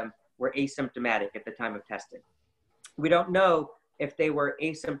percentage of them, were asymptomatic at the time of testing. We don't know if they were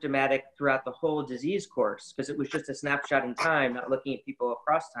asymptomatic throughout the whole disease course, because it was just a snapshot in time, not looking at people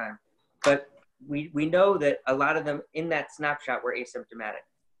across time. But we know that a lot of them in that snapshot were asymptomatic.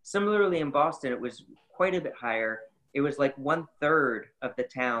 Similarly, in Boston, it was quite a bit higher. It was like 1/3 of the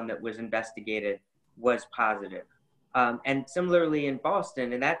town that was investigated was positive. And similarly in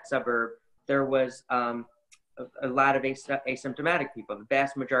Boston, in that suburb, there was a lot of asymptomatic people. The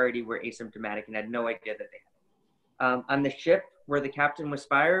vast majority were asymptomatic and had no idea that they had it. On the ship where the captain was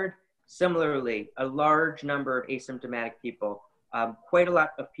fired, similarly, a large number of asymptomatic people. Quite a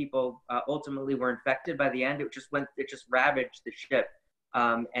lot of people ultimately were infected by the end. It just ravaged the ship.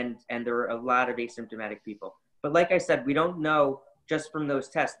 And there were a lot of asymptomatic people. But like I said, we don't know just from those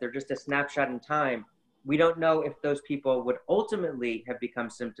tests. They're just a snapshot in time. We don't know if those people would ultimately have become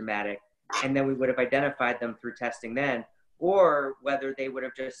symptomatic and then we would have identified them through testing then, or whether they would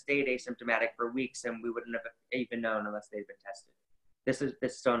have just stayed asymptomatic for weeks and we wouldn't have even known unless they'd been tested. This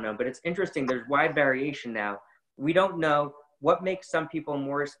is still unknown, but it's interesting. There's wide variation now. We don't know what makes some people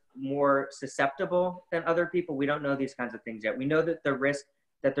more susceptible than other people. We don't know these kinds of things yet. We know that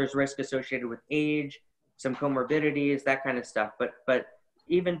there's risk associated with age, some comorbidities, that kind of stuff. But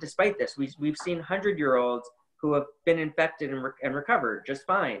even despite this, we've seen 100-year-olds who have been infected and recovered just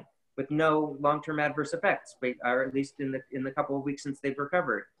fine with no long-term adverse effects, or at least in the couple of weeks since they've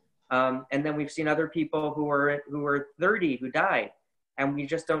recovered. And then we've seen other people who were 30 who died, and we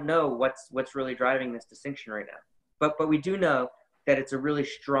just don't know what's really driving this distinction right now. But we do know that it's a really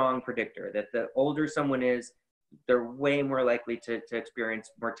strong predictor that the older someone is, they're way more likely to experience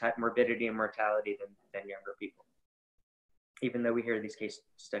morbidity and mortality than younger people, even though we hear these case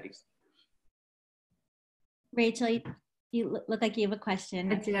studies. Rachel, you look like you have a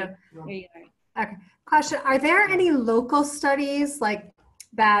question. I do. Here you are. Okay. Question, are there any local studies like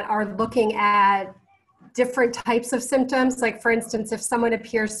that are looking at different types of symptoms? Like for instance, if someone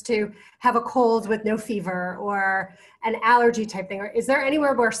appears to have a cold with no fever or an allergy type thing, or is there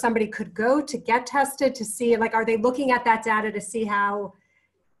anywhere where somebody could go to get tested to see, like, are they looking at that data to see how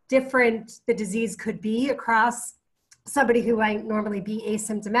different the disease could be across somebody who might normally be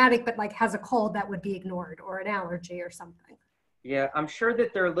asymptomatic, but like has a cold that would be ignored, or an allergy or something? Yeah, I'm sure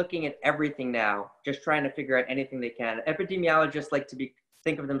that they're looking at everything now, just trying to figure out anything they can. Epidemiologists like to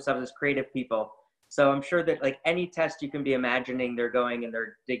think of themselves as creative people. So I'm sure that like any test you can be imagining, they're going and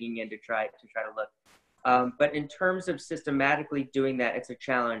they're digging in to try to look. But in terms of systematically doing that, it's a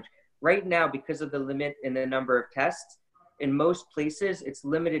challenge. Right now, because of the limit in the number of tests, in most places, it's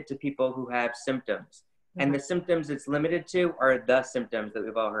limited to people who have symptoms. And the symptoms it's limited to are the symptoms that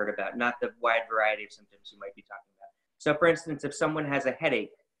we've all heard about, not the wide variety of symptoms you might be talking about. So for instance, if someone has a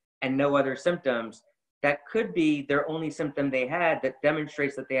headache and no other symptoms, that could be their only symptom they had that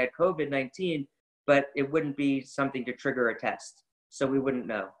demonstrates that they had COVID-19, but it wouldn't be something to trigger a test. So we wouldn't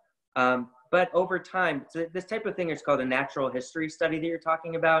know. But over time, so this type of thing is called a natural history study that you're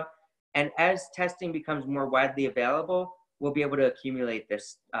talking about. And as testing becomes more widely available, we'll be able to accumulate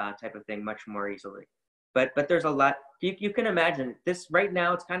this type of thing much more easily. But there's a lot, you can imagine this right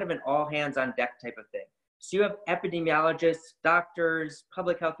now, it's kind of an all hands on deck type of thing. So you have epidemiologists, doctors,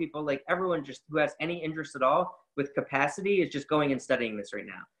 public health people, like everyone just who has any interest at all with capacity is just going and studying this right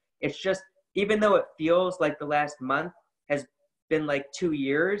now. It's just, even though it feels like the last month has been like 2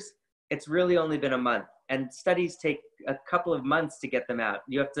 years, it's really only been a month. And studies take a couple of months to get them out.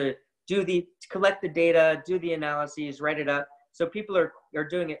 You have to collect the data, do the analyses, write it up. So people are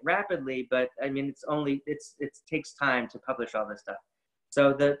doing it rapidly, but I mean, it takes time to publish all this stuff.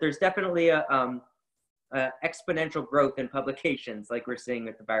 So there's definitely a exponential growth in publications like we're seeing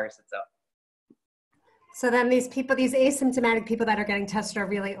with the virus itself. So then these asymptomatic people that are getting tested are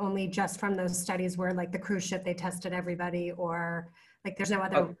really only just from those studies where like the cruise ship, they tested everybody, or like there's no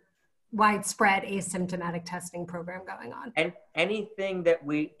other widespread asymptomatic testing program going on. And anything that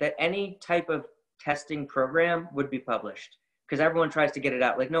any type of testing program would be published, because everyone tries to get it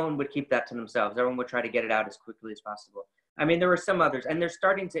out. Like no one would keep that to themselves. Everyone would try to get it out as quickly as possible. I mean, there were some others, and they're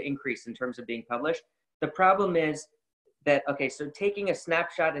starting to increase in terms of being published. The problem is that, okay, so taking a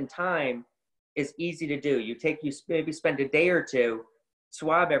snapshot in time is easy to do. You maybe spend a day or two,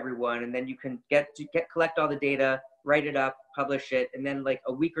 swab everyone, and then you can collect all the data, write it up, publish it, and then like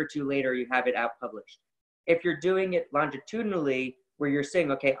a week or two later, you have it out published. If you're doing it longitudinally, where you're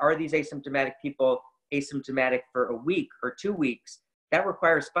saying, okay, are these asymptomatic people asymptomatic for a week or 2 weeks? That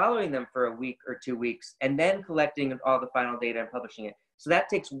requires following them for a week or 2 weeks, and then collecting all the final data and publishing it. So that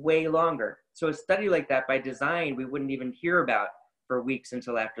takes way longer. So a study like that, by design, we wouldn't even hear about for weeks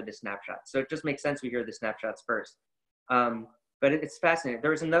until after the snapshot. So it just makes sense we hear the snapshots first. But it's fascinating.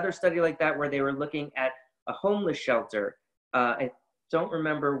 There was another study like that where they were looking at a homeless shelter. I don't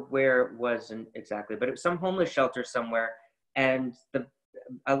remember where it was exactly, but it was some homeless shelter somewhere. And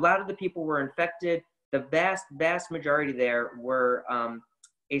a lot of the people were infected. The vast majority there were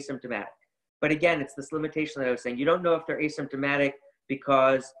asymptomatic. But again, it's this limitation that I was saying. You don't know if they're asymptomatic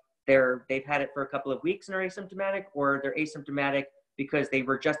because they've had it for a couple of weeks and are asymptomatic, or they're asymptomatic because they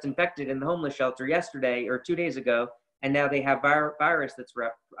were just infected in the homeless shelter yesterday or 2 days ago, and now they have virus that's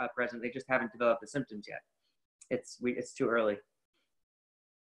present. They just haven't developed the symptoms yet. It's too early.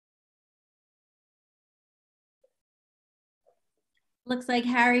 Looks like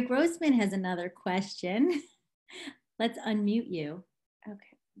Harry Grossman has another question. Let's unmute you.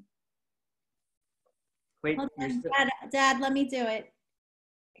 Okay. Wait, Hold on, Dad, let me do it.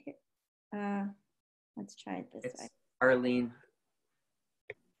 Let's try it this way. Arlene.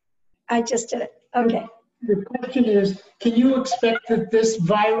 I just did it. Okay. The question is, can you expect that this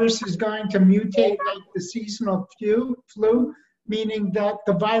virus is going to mutate like the seasonal flu, meaning that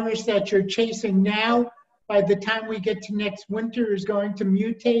the virus that you're chasing now, by the time we get to next winter, is going to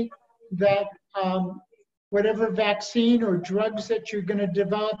mutate, that whatever vaccine or drugs that you're going to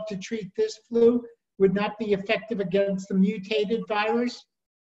develop to treat this flu would not be effective against the mutated virus?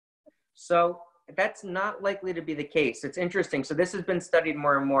 So that's not likely to be the case. It's interesting. So this has been studied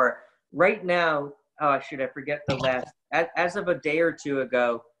more and more. Right now, I forget the last, as of a day or two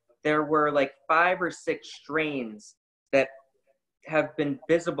ago, there were like 5 or 6 strains that have been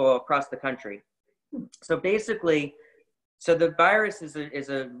visible across the country. So basically, so the virus is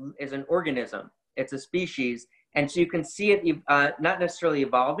an organism. It's a species. And so you can see it not necessarily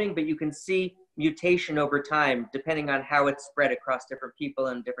evolving, but you can see mutation over time, depending on how it's spread across different people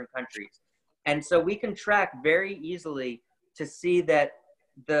in different countries. And so we can track very easily to see that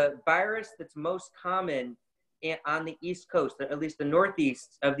the virus that's most common on the East Coast, at least the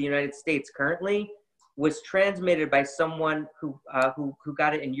Northeast of the United States currently, was transmitted by someone who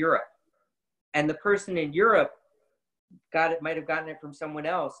got it in Europe. And the person in Europe might have gotten it from someone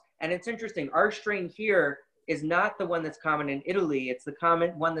else. And it's interesting, our strain here is not the one that's common in Italy. It's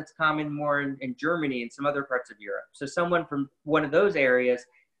the one that's common more in Germany and some other parts of Europe. So someone from one of those areas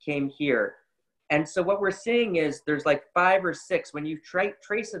came here. And so what we're seeing is there's like 5 or 6. When you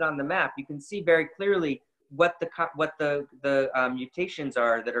trace it on the map, you can see very clearly what the mutations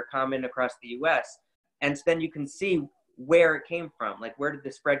are that are common across the US. And so then you can see where it came from, like where did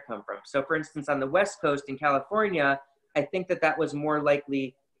the spread come from? So for instance, on the West Coast in California, I think that was more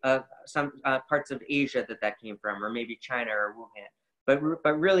likely some parts of Asia that came from, or maybe China or Wuhan.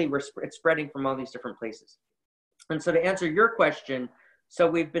 But really, it's spreading from all these different places. And so to answer your question, so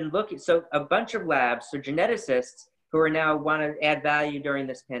we've been looking, so a bunch of labs, so geneticists who are now want to add value during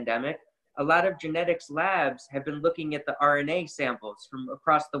this pandemic, a lot of genetics labs have been looking at the RNA samples from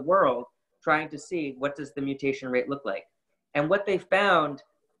across the world, trying to see what does the mutation rate look like. And what they found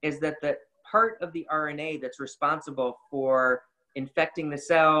is that the part of the RNA that's responsible for infecting the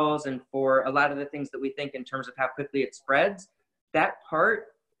cells and for a lot of the things that we think in terms of how quickly it spreads, that part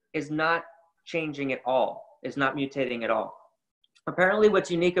is not changing at all, is not mutating at all. Apparently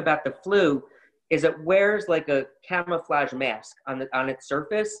what's unique about the flu is it wears like a camouflage mask on its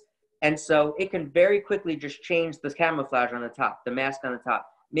surface. And so it can very quickly just change the camouflage on the top, the mask on the top.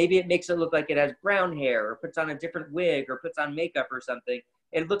 maybe it makes it look like it has brown hair or puts on a different wig or puts on makeup or something.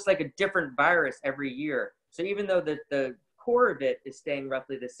 It looks like a different virus every year. So even though the core of it is staying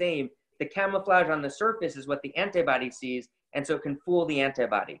roughly the same, the camouflage on the surface is what the antibody sees, and so it can fool the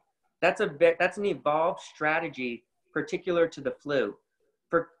antibody. That's an evolved strategy particular to the flu.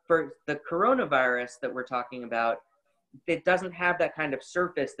 For the coronavirus that we're talking about, it doesn't have that kind of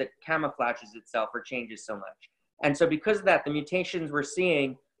surface that camouflages itself or changes so much. And so because of that, the mutations we're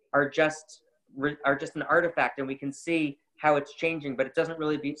seeing are just an artifact, and we can see how it's changing, but it doesn't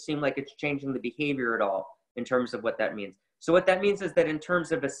really seem like it's changing the behavior at all in terms of what that means. So what that means is that in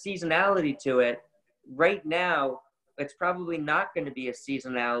terms of a seasonality to it, right now, it's probably not going to be a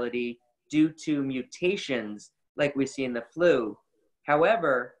seasonality due to mutations like we see in the flu.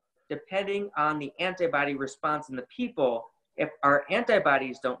 However, depending on the antibody response in the people, if our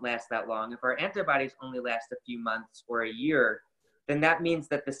antibodies don't last that long, if our antibodies only last a few months or a year, then that means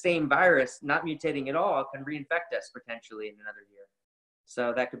that the same virus, not mutating at all, can reinfect us potentially in another year.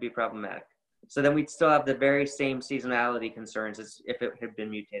 So that could be problematic. So then we'd still have the very same seasonality concerns as if it had been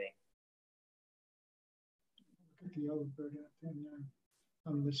mutating.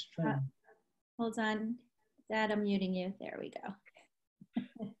 Hold on, Dad, I'm muting you. There we go.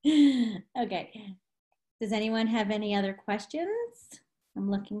 Okay. Does anyone have any other questions?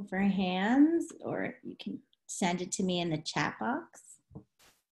 I'm looking for hands, or you can send it to me in the chat box.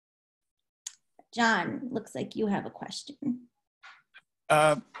 John, looks like you have a question.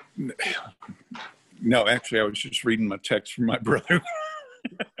 No, actually, I was just reading my text from my brother.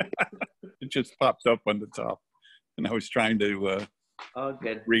 It just popped up on the top, and I was trying to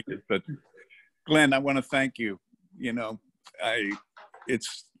read it. But Glenn, I want to thank you. You know,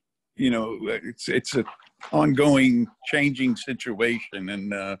 it's an ongoing, changing situation,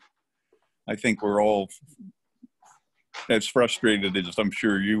 and I think we're all as frustrated as I'm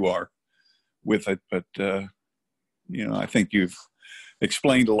sure you are with it. But you know, I think you've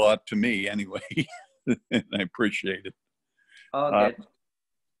explained a lot to me anyway, and I appreciate it. All good.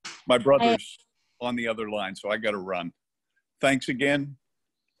 My brother's on the other line, so I got to run. Thanks again.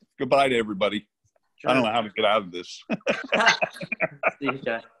 Goodbye to everybody. Sure. I don't know how to get out of this. See you,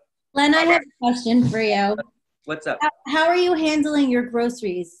 John. Len, I have a question for you. What's up? How are you handling your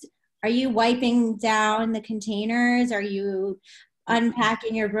groceries? Are you wiping down the containers? Are you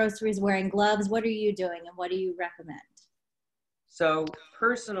unpacking your groceries, wearing gloves? What are you doing, and what do you recommend? So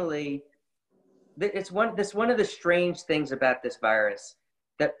personally, it's one of the strange things about this virus,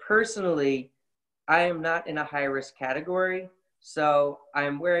 that personally, I am not in a high-risk category. So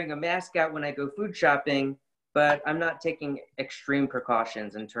I'm wearing a mask out when I go food shopping, but I'm not taking extreme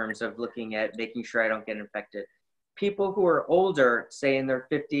precautions in terms of looking at making sure I don't get infected. People who are older, say in their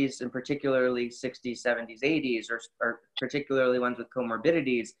 50s and particularly 60s, 70s, 80s, or particularly ones with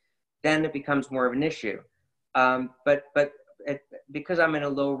comorbidities, then it becomes more of an issue. Because I'm in a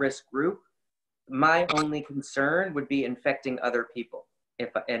low risk group, my only concern would be infecting other people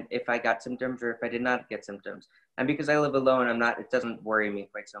if I got symptoms or if I did not get symptoms. And because I live alone, it doesn't worry me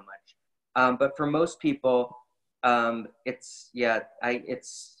quite so much. But for most people, I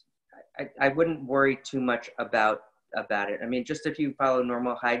wouldn't worry too much about it. I mean, just if you follow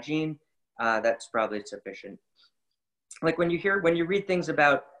normal hygiene, that's probably sufficient. Like when you read things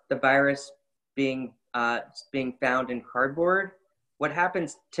about the virus being found in cardboard, what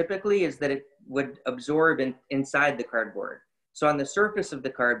happens typically is that it would absorb inside the cardboard. So on the surface of the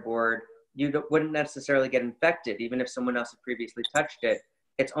cardboard, you wouldn't necessarily get infected, even if someone else had previously touched it.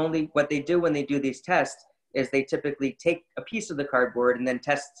 It's only what they do when they do these tests is they typically take a piece of the cardboard and then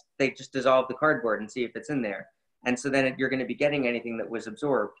they just dissolve the cardboard and see if it's in there. And so then you're going to be getting anything that was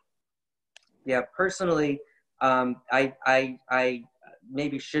absorbed. Yeah, personally, I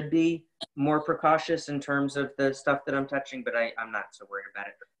maybe should be more precautious in terms of the stuff that I'm touching, but I'm not so worried about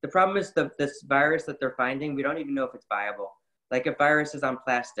it. The problem is this virus that they're finding, we don't even know if it's viable. Like if virus is on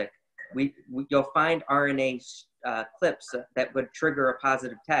plastic, you'll find RNA clips that would trigger a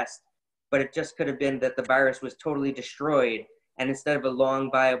positive test, but it just could have been that the virus was totally destroyed, and instead of a long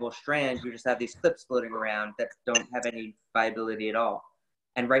viable strand, you just have these clips floating around that don't have any viability at all.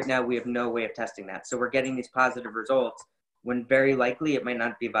 And right now we have no way of testing that. So we're getting these positive results when very likely it might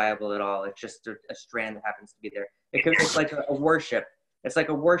not be viable at all. It's just a strand that happens to be there. It's like a warship. It's like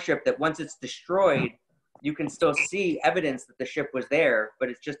a warship that once it's destroyed, you can still see evidence that the ship was there, but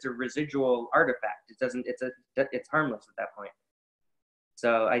it's just a residual artifact. It's harmless at that point.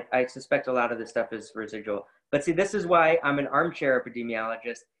 So I suspect a lot of this stuff is residual. But see, this is why I'm an armchair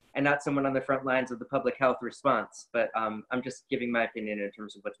epidemiologist and not someone on the front lines of the public health response. But I'm just giving my opinion in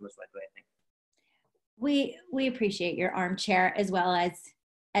terms of what's most likely, I think. We appreciate your armchair as well as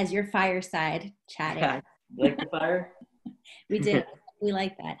as your fireside chatting. Like the fire? We did. We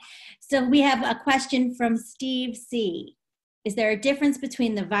like that. So we have a question from Steve C. Is there a difference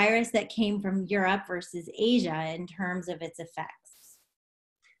between the virus that came from Europe versus Asia in terms of its effects?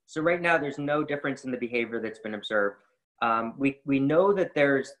 So right now, there's no difference in the behavior that's been observed. We know that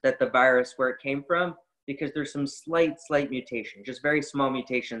the virus where it came from, because there's some slight mutation, just very small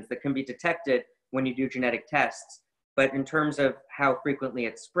mutations that can be detected when you do genetic tests. But in terms of how frequently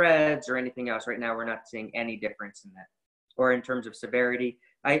it spreads or anything else, right now we're not seeing any difference in that. Or in terms of severity,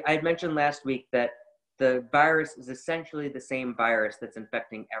 I mentioned last week that the virus is essentially the same virus that's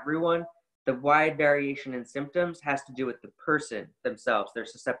infecting everyone. The wide variation in symptoms has to do with the person themselves, their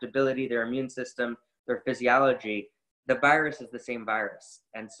susceptibility, their immune system, their physiology. The virus is the same virus.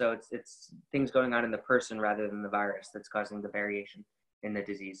 And so it's things going on in the person rather than the virus that's causing the variation in the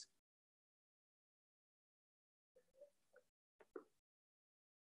disease.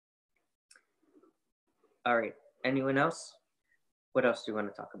 All right, anyone else? What else do you want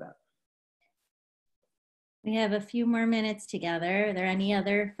to talk about? We have a few more minutes together. Are there any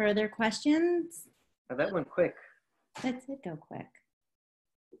other further questions? Oh, that went quick. That did go quick.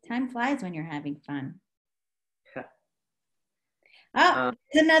 Time flies when you're having fun. Oh,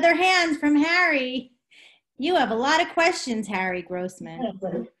 there's another hand from Harry. You have a lot of questions, Harry Grossman.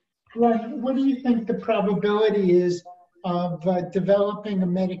 What do you think the probability is of developing a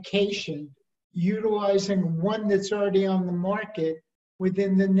medication utilizing one that's already on the market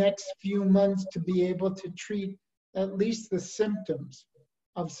within the next few months to be able to treat at least the symptoms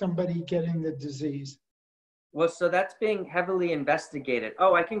of somebody getting the disease? Well, so that's being heavily investigated.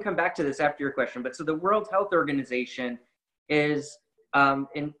 Oh, I can come back to this after your question. But so the World Health Organization is,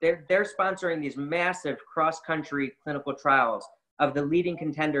 they're sponsoring these massive cross-country clinical trials of the leading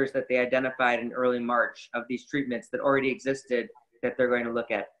contenders that they identified in early March of these treatments that already existed that they're going to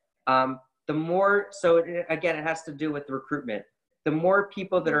look at. Again, it has to do with the recruitment. The more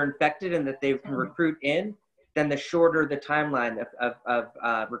people that are infected and that they can recruit in, then the shorter the timeline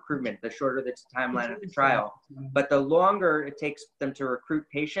of recruitment, the shorter the timeline of the trial. But the longer it takes them to recruit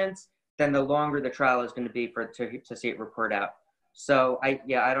patients, then the longer the trial is going to be to see it report out. So I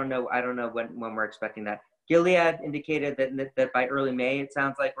don't know when we're expecting that. Gilead indicated that by early May, it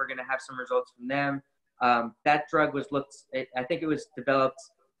sounds like we're going to have some results from them. That drug was I think it was developed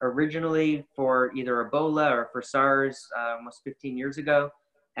originally for either Ebola or for SARS almost 15 years ago.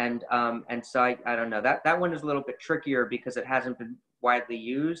 And so I don't know. That one is a little bit trickier because it hasn't been widely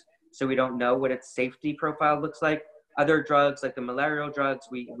used. So we don't know what its safety profile looks like. Other drugs like the malarial drugs,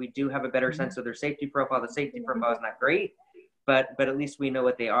 we do have a better sense of their safety profile. The safety profile is not great, but at least we know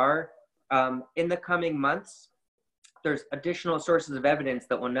what they are. In the coming months, there's additional sources of evidence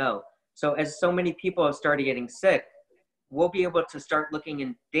that we'll know. So as so many people have started getting sick, we'll be able to start looking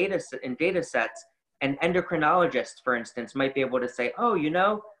in data sets, and endocrinologists, for instance, might be able to say, oh,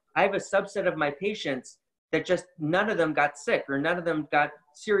 I have a subset of my patients that just none of them got sick or none of them got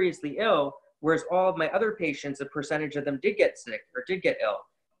seriously ill, whereas all of my other patients, a percentage of them did get sick or did get ill.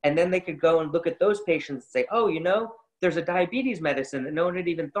 And then they could go and look at those patients and say, oh, there's a diabetes medicine that no one had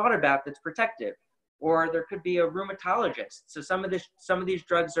even thought about that's protective. Or there could be a rheumatologist. So some of these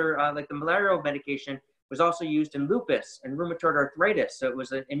drugs are like the malarial medication was also used in lupus and rheumatoid arthritis. So it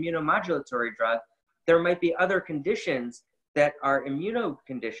was an immunomodulatory drug. There might be other conditions that are immune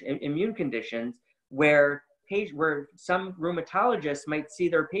conditions where some rheumatologists might see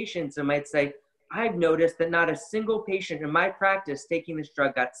their patients and might say, I've noticed that not a single patient in my practice taking this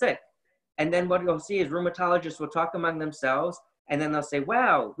drug got sick. And then what you'll see is rheumatologists will talk among themselves, and then they'll say,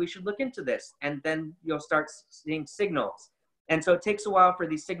 wow, we should look into this. And then you'll start seeing signals. And so it takes a while for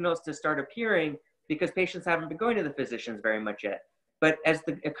these signals to start appearing because patients haven't been going to the physicians very much yet. But as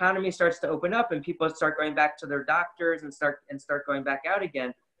the economy starts to open up and people start going back to their doctors and start going back out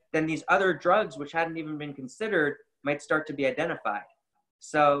again, then these other drugs, which hadn't even been considered, might start to be identified.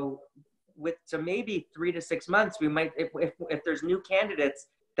 So maybe 3 to 6 months, we might, if there's new candidates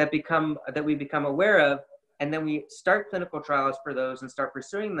that we become aware of, and then we start clinical trials for those and start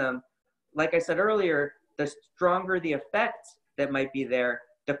pursuing them, like I said earlier, the stronger the effect that might be there,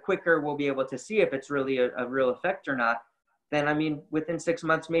 the quicker we'll be able to see if it's really a real effect or not. Then, within 6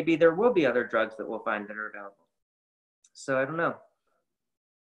 months, maybe there will be other drugs that we'll find that are available. So I don't know.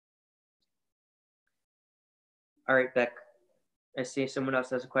 All right, Beck, I see someone else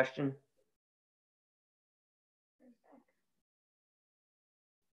has a question.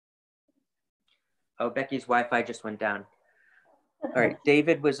 Oh, Becky's Wi-Fi just went down. All right,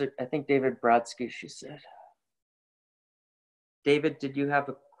 David I think David Brodsky, she said. David, did you have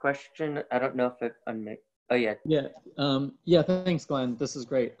a question? I don't know if Oh, yeah. Yeah, thanks, Glenn. This is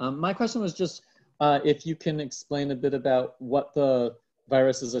great. My question was just if you can explain a bit about what the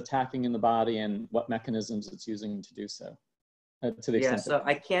virus is attacking in the body and what mechanisms it's using to do so, to the Yeah, extent so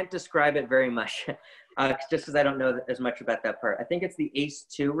I can't describe it very much, just because I don't know as much about that part. I think it's the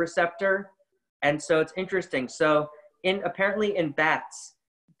ACE2 receptor. And so it's interesting. So apparently in bats,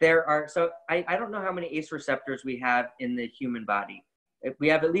 there are, so I don't know how many ACE receptors we have in the human body. We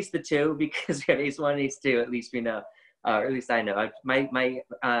have at least the two, because we have ACE1 and ACE2, at least we know, or at least I know. My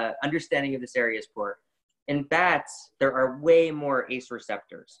understanding of this area is poor. In bats, there are way more ACE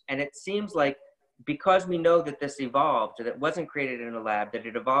receptors. And it seems like because we know that this evolved, that it wasn't created in a lab, that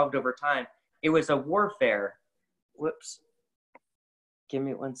it evolved over time, it was a warfare. Whoops. Give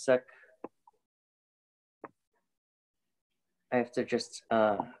me one sec. I have to just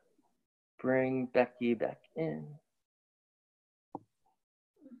bring Becky back in.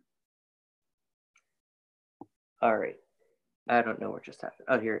 All right. I don't know what just happened.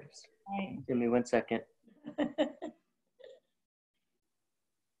 Oh, here it is. Right. Give me 1 second.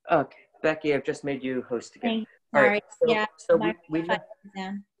 Okay, Becky, I've just made you host again. All right. So we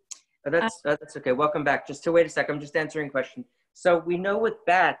that's okay. Welcome back. Just to wait a second. I'm just answering a question. So we know with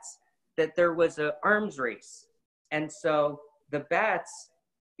bats that there was an arms race, and so the bats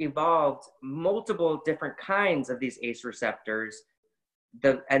evolved multiple different kinds of these ACE receptors.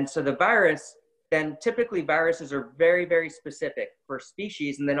 And so the virus, then typically viruses are very, very specific for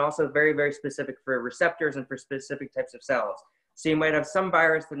species, and then also very, very specific for receptors and for specific types of cells. So you might have some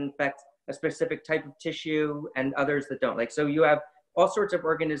virus that infects a specific type of tissue and others that don't. Like, so you have all sorts of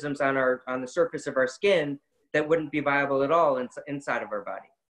organisms on the surface of our skin that wouldn't be viable at all inside of our body.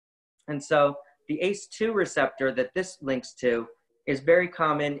 And so the ACE2 receptor that this links to is very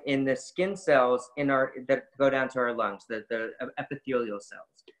common in the skin cells that go down to our lungs, the epithelial cells.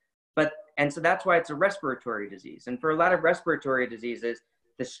 And so that's why it's a respiratory disease. And for a lot of respiratory diseases,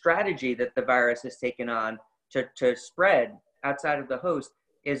 the strategy that the virus has taken on to spread outside of the host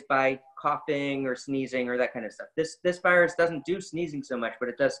is by coughing or sneezing or that kind of stuff. This virus doesn't do sneezing so much, but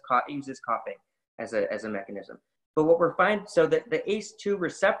it uses coughing as a mechanism. But what we're finding, so that the ACE2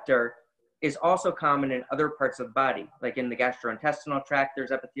 receptor is also common in other parts of the body, like in the gastrointestinal tract,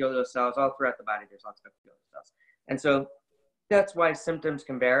 there's epithelial cells all throughout the body, there's lots of epithelial cells. And so that's why symptoms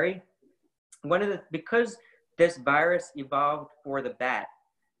can vary. Because this virus evolved for the bat,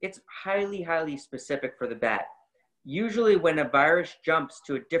 it's highly, highly specific for the bat. Usually when a virus jumps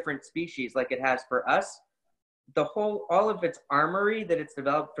to a different species like it has for us, all of its armory that it's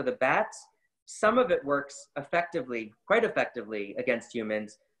developed for the bats, some of it works quite effectively against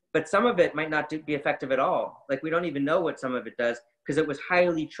humans, but some of it might not be effective at all. Like, we don't even know what some of it does because it was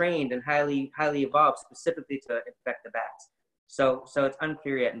highly trained and highly, highly evolved specifically to infect the bats. So it's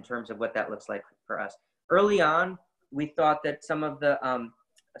unclear yet in terms of what that looks like for us. Early on, we thought that some of the,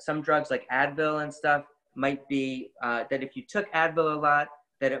 some drugs like Advil and stuff might be, that if you took Advil a lot,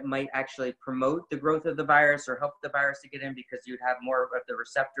 that it might actually promote the growth of the virus or help the virus to get in because you'd have more of the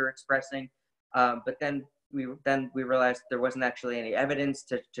receptor expressing. But then we realized there wasn't actually any evidence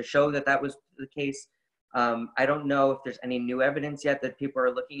to show that was the case. I don't know if there's any new evidence yet that people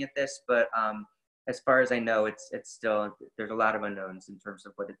are looking at this, but as far as I know, it's still, there's a lot of unknowns in terms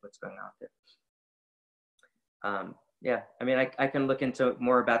of what's going on with it. Yeah, I mean, I can look into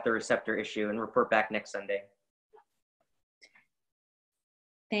more about the receptor issue and report back next Sunday.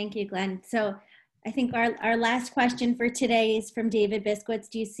 Thank you, Glenn. So I think our last question for today is from David Biskowitz.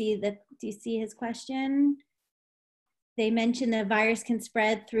 Do you see his question? They mentioned the virus can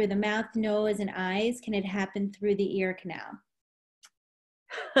spread through the mouth, nose, and eyes. Can it happen through the ear canal?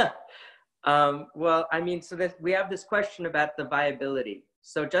 Well, I mean, so we have this question about the viability.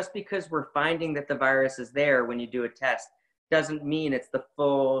 So just because we're finding that the virus is there when you do a test doesn't mean it's the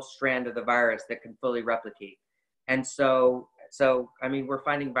full strand of the virus that can fully replicate. And so I mean, we're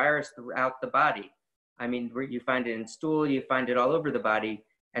finding virus throughout the body. I mean, you find it in stool, you find it all over the body.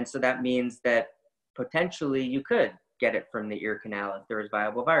 And so that means that potentially you could get it from the ear canal if there is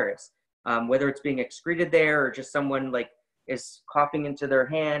viable virus. Whether it's being excreted there or just someone like is coughing into their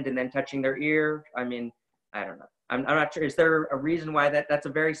hand and then touching their ear. I mean, I don't know. I'm not sure. Is there a reason why that's a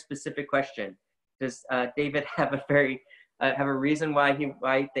very specific question? Does David have a reason why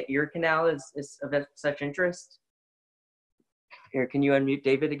the ear canal is of such interest? Here, can you unmute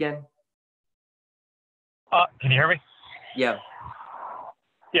David again? Can you hear me? Yeah.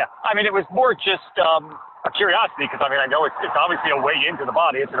 Yeah, I mean, it was more just a curiosity because I mean, I know it's obviously a way into the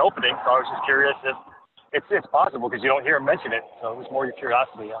body. It's an opening, so I was just curious if it's possible because you don't hear him mention it. So it was more your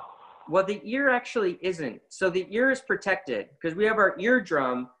curiosity, yeah. Well, the ear actually isn't. So the ear is protected because we have our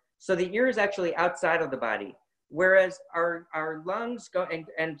eardrum. So the ear is actually outside of the body, whereas our lungs go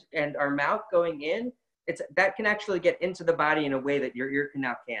and our mouth going in, that can actually get into the body in a way that your ear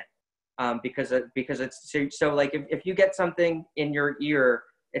canal can't, because it's so like if you get something in your ear,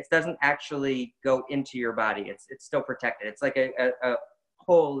 it doesn't actually go into your body. It's still protected. It's like a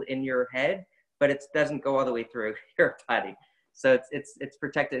hole in your head, but it doesn't go all the way through your body. So it's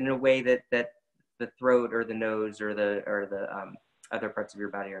protected in a way that the throat or the nose or the other parts of your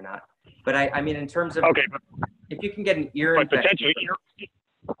body are not. But I mean, in terms of, okay, but if you can get an ear but infection, potentially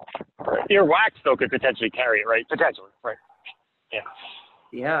earwax though could potentially carry it, right? Potentially, right? Yeah.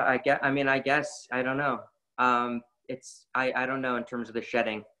 yeah, I guess I don't know. I don't know in terms of the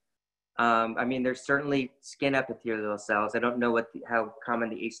shedding. I mean, there's certainly skin epithelial cells. I don't know how common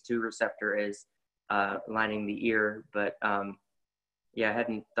the ACE2 receptor is lining the ear, but yeah, I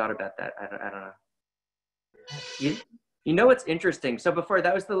hadn't thought about that. I don't know. You know what's interesting? So before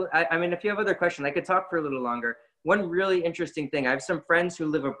that was I mean, if you have other questions, I could talk for a little longer. One really interesting thing, I have some friends who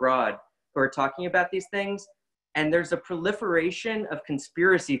live abroad who are talking about these things, and there's a proliferation of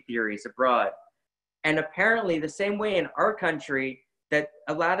conspiracy theories abroad. And apparently the same way in our country that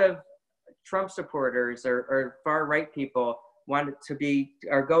a lot of Trump supporters or far right people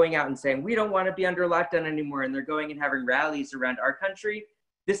are going out and saying, we don't want to be under lockdown anymore. And they're going and having rallies around our country.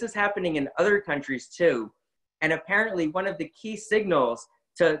 This is happening in other countries too. And apparently one of the key signals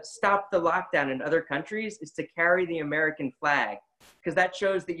to stop the lockdown in other countries is to carry the American flag, because that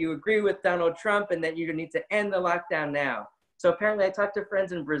shows that you agree with Donald Trump and that you need to end the lockdown now. So apparently I talked to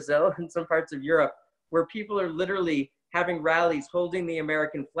friends in Brazil and some parts of Europe where people are literally having rallies holding the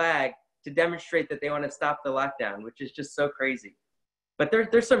American flag to demonstrate that they want to stop the lockdown, which is just so crazy. But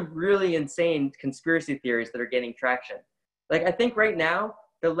there's some really insane conspiracy theories that are gaining traction. Like I think right now,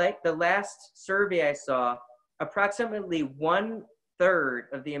 the last survey I saw, approximately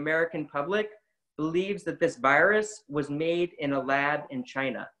 1/3 of the American public believes that this virus was made in a lab in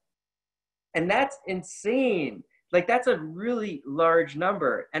China. And that's insane. Like that's a really large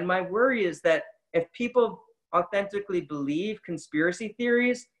number. And my worry is that if people authentically believe conspiracy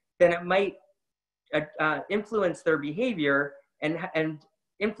theories, then it might influence their behavior and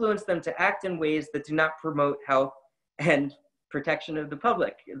influence them to act in ways that do not promote health and protection of the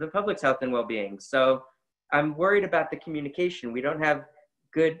public's health and well-being. So I'm worried about the communication. We don't have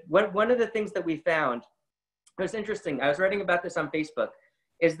good, one of the things that we found, it was interesting, I was writing about this on Facebook,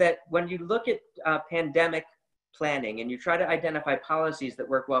 is that when you look at pandemic planning and you try to identify policies that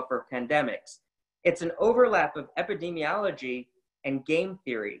work well for pandemics, it's an overlap of epidemiology and game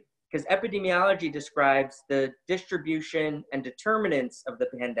theory, because epidemiology describes the distribution and determinants of the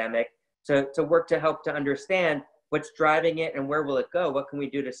pandemic to work to help to understand what's driving it and where will it go, what can we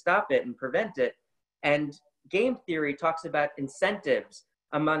do to stop it and prevent it. And game theory talks about incentives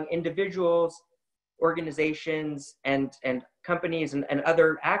among individuals, organizations, and companies and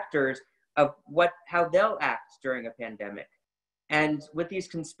other actors of how they'll act during a pandemic. And with these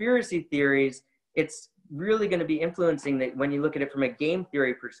conspiracy theories, it's really going to be influencing that when you look at it from a game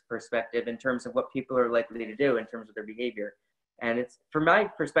theory perspective in terms of what people are likely to do in terms of their behavior. And it's, from my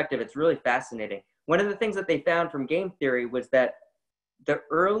perspective, it's really fascinating. One of the things that they found from game theory was that the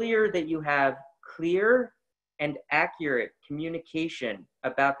earlier that you have clear and accurate communication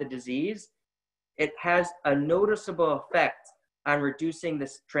about the disease, it has a noticeable effect on reducing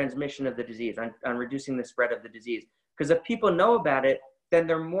this transmission of the disease, on reducing the spread of the disease. Because if people know about it, then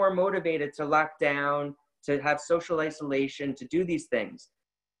they're more motivated to lock down, to have social isolation, to do these things.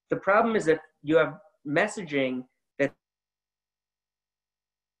 The problem is that you have messaging that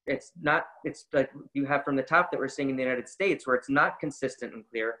it's like you have from the top that we're seeing in the United States, where it's not consistent and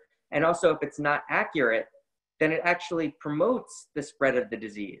clear. And also if it's not accurate, then it actually promotes the spread of the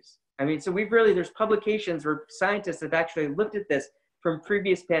disease. I mean, so there's publications where scientists have actually looked at this from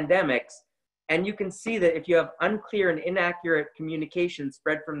previous pandemics, and you can see that if you have unclear and inaccurate communication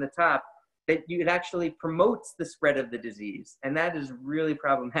spread from the top, that it actually promotes the spread of the disease. And that is really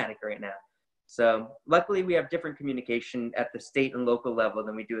problematic right now. So luckily we have different communication at the state and local level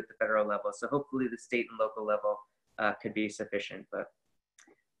than we do at the federal level. So hopefully the state and local level could be sufficient, but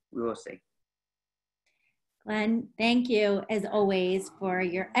we will see. Glenn, thank you as always for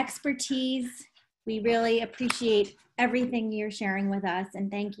your expertise. We really appreciate everything you're sharing with us.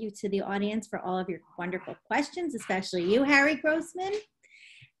 And thank you to the audience for all of your wonderful questions, especially you, Harry Grossman.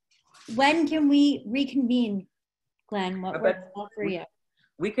 When can we reconvene, Glenn? What works well for you?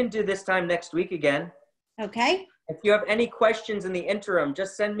 We can do this time next week again. Okay. If you have any questions in the interim,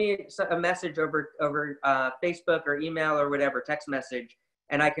 just send me a message over Facebook or email or whatever, text message,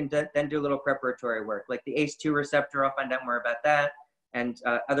 and I can then do a little preparatory work. Like the ACE2 receptor, I'll find out more about that.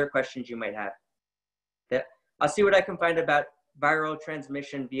 other questions you might have. Yeah. I'll see what I can find about viral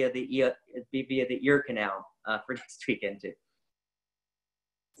transmission via the ear canal for next weekend too.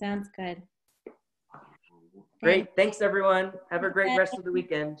 Sounds good. Great. Thanks everyone. Have a great rest of the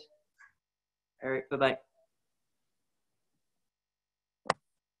weekend. All right. Bye-bye.